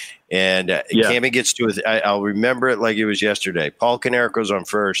 And Cammy gets to it. I'll remember it like it was yesterday. Paul Konerko's on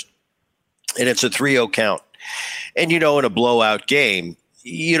first, and it's a 3-0 count. And, in a blowout game,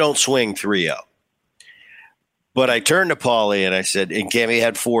 you don't swing 3-0. But I turned to Paulie and I said, and Cammy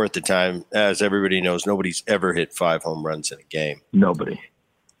had 4 at the time. As everybody knows, nobody's ever hit 5 home runs in a game. Nobody.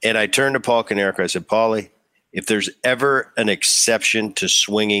 And I turned to Paul Konerko. I said, Paulie, if there's ever an exception to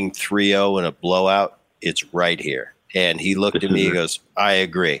swinging 3-0 in a blowout, it's right here. And he looked at me and goes, I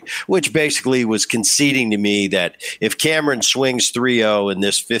agree, which basically was conceding to me that if Cameron swings 3-0 in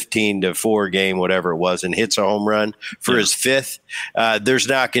this 15-4 game, whatever it was, and hits a home run for his 5th, there's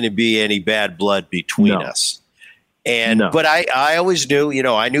not going to be any bad blood between us. And but I always knew,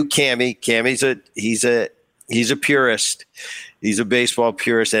 I knew Cammy. Cammy's he's a purist. He's a baseball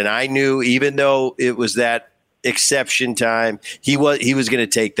purist. And I knew even though it was that exception time, he was going to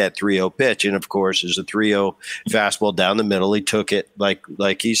take that 3-0 pitch, and of course there's a 3-0 fastball down the middle. He took it like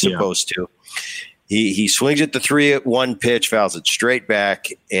he's supposed to. He swings at the 3-1 pitch, fouls it straight back,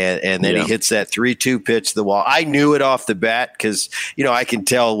 and then he hits that 3-2 pitch to the wall. I knew it off the bat because I can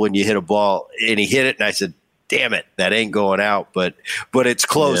tell when you hit a ball, and he hit it, and I said, damn it, that ain't going out, but it's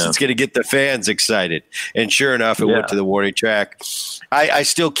close. It's going to get the fans excited. And sure enough, it went to the warning track. I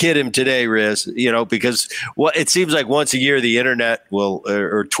still kid him today, Rizz, because it seems like once a year the internet will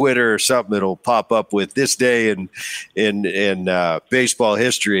or Twitter or something, it'll pop up with this day in baseball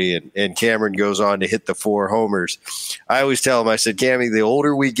history, and Cameron goes on to hit the 4 homers. I always tell him, I said, Cammy, the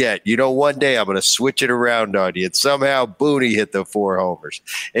older we get, one day I'm going to switch it around on you. And somehow Boone hit the 4 homers,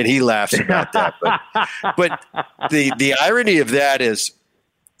 and he laughs about that. But the irony of that is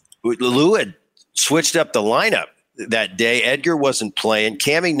Lou had switched up the lineup that day. Edgar wasn't playing.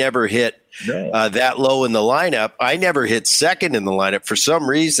 Cammy never hit that low in the lineup. I never hit second in the lineup. For some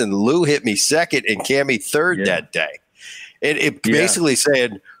reason, Lou hit me second and Cammy third that day. And it basically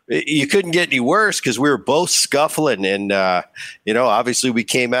saying you couldn't get any worse because we were both scuffling. And, obviously we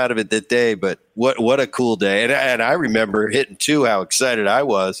came out of it that day. But what a cool day. And I remember hitting 2, how excited I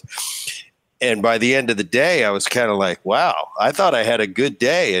was. And by the end of the day, I was kind of like, wow, I thought I had a good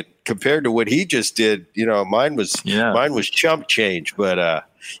day. And compared to what he just did, mine was chump change. But,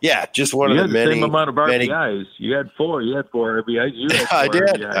 just one of the many. Same amount of RBIs. You had 4. You had 4 RBIs. You had 4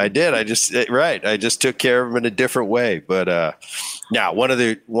 RBIs. I did. I just took care of them in a different way. But now one of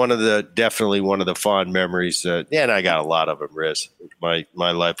the definitely one of the fond memories. And I got a lot of them, Rizz. My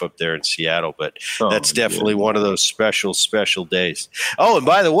life up there in Seattle. But that's definitely one of those special days. Oh, and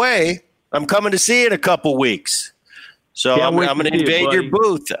by the way, I'm coming to see you in a couple weeks. So I'm going to invade your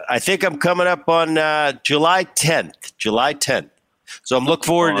booth. I think I'm coming up on July 10th. So I'm looking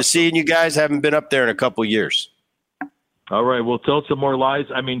forward to seeing you guys. Haven't been up there in a couple years. All right. Well, tell some more lies.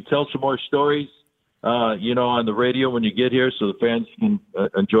 Tell some more stories, on the radio when you get here so the fans can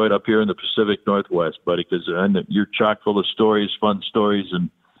enjoy it up here in the Pacific Northwest, buddy, because you're chock full of stories, fun stories, and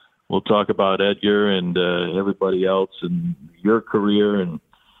we'll talk about Edgar and everybody else and your career. And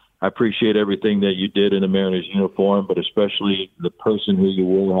I appreciate everything that you did in the Mariners uniform, but especially the person who you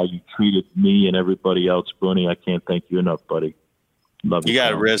were, how you treated me and everybody else. Boone, I can't thank you enough, buddy. Love you. You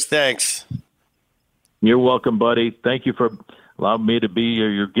got it, Rizz. Thanks. You're welcome, buddy. Thank you for allowing me to be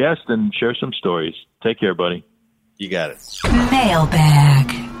your guest and share some stories. Take care, buddy. You got it.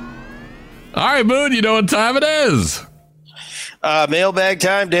 Mailbag. All right, Boone, you know what time it is. Mailbag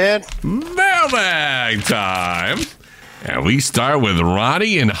time, Dan. Mailbag time. And we start with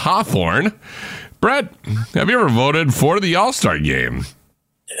Ronnie in Hawthorne. Brett, have you ever voted for the All-Star game?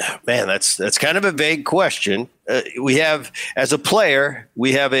 Man, that's kind of a vague question. We have, as a player,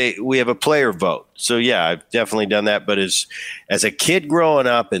 we have a player vote. So yeah, I've definitely done that. But as a kid growing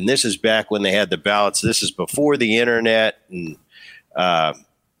up, and this is back when they had the ballots. This is before the internet and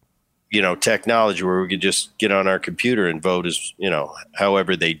technology, where we could just get on our computer and vote as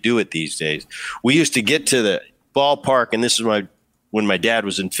however they do it these days. We used to get to the ballpark, and this is when my dad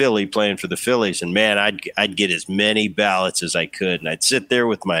was in Philly playing for the Phillies, and man, I'd get as many ballots as I could, and I'd sit there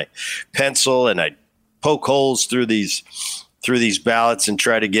with my pencil and I'd poke holes through these ballots and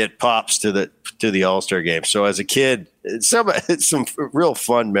try to get pops to the All-Star game. So as a kid, it's some real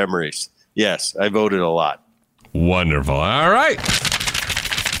fun memories. Yes, I voted a lot. Wonderful. All right.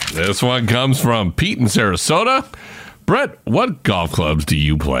 This one comes from Pete in Sarasota. Brett, what golf clubs do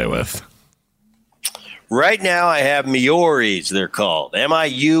you play with? Right now, I have Miuris, they're called.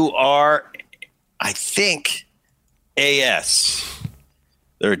 M-I-U-R, I think, A-S.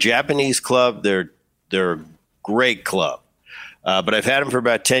 They're a Japanese club. They're a great club. But I've had them for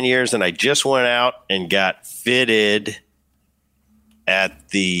about 10 years, and I just went out and got fitted at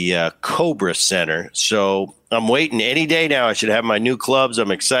the Cobra Center. So I'm waiting any day now. I should have my new clubs.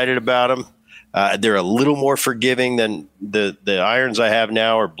 I'm excited about them. They're a little more forgiving than the irons I have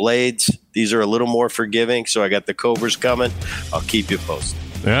now are blades. These are a little more forgiving, so I got the Cobras coming. I'll keep you posted.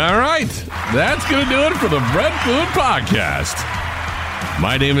 All right. That's going to do it for the Brett Boone Podcast.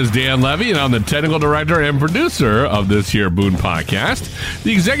 My name is Dan Levy, and I'm the technical director and producer of this here Boone Podcast.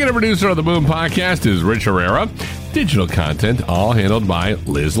 The executive producer of the Boone Podcast is Rich Herrera. Digital content all handled by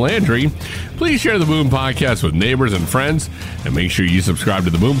Liz Landry. Please share the Boone Podcast with neighbors and friends, and make sure you subscribe to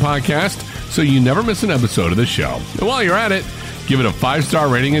the Boone Podcast so you never miss an episode of the show. And while you're at it, give it a 5-star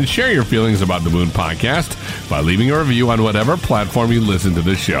rating and share your feelings about the Boone Podcast by leaving a review on whatever platform you listen to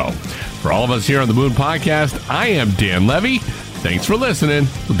the show. For all of us here on the Boone Podcast, I am Dan Levy. Thanks for listening.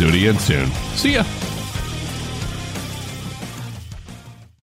 We'll do it again soon. See ya.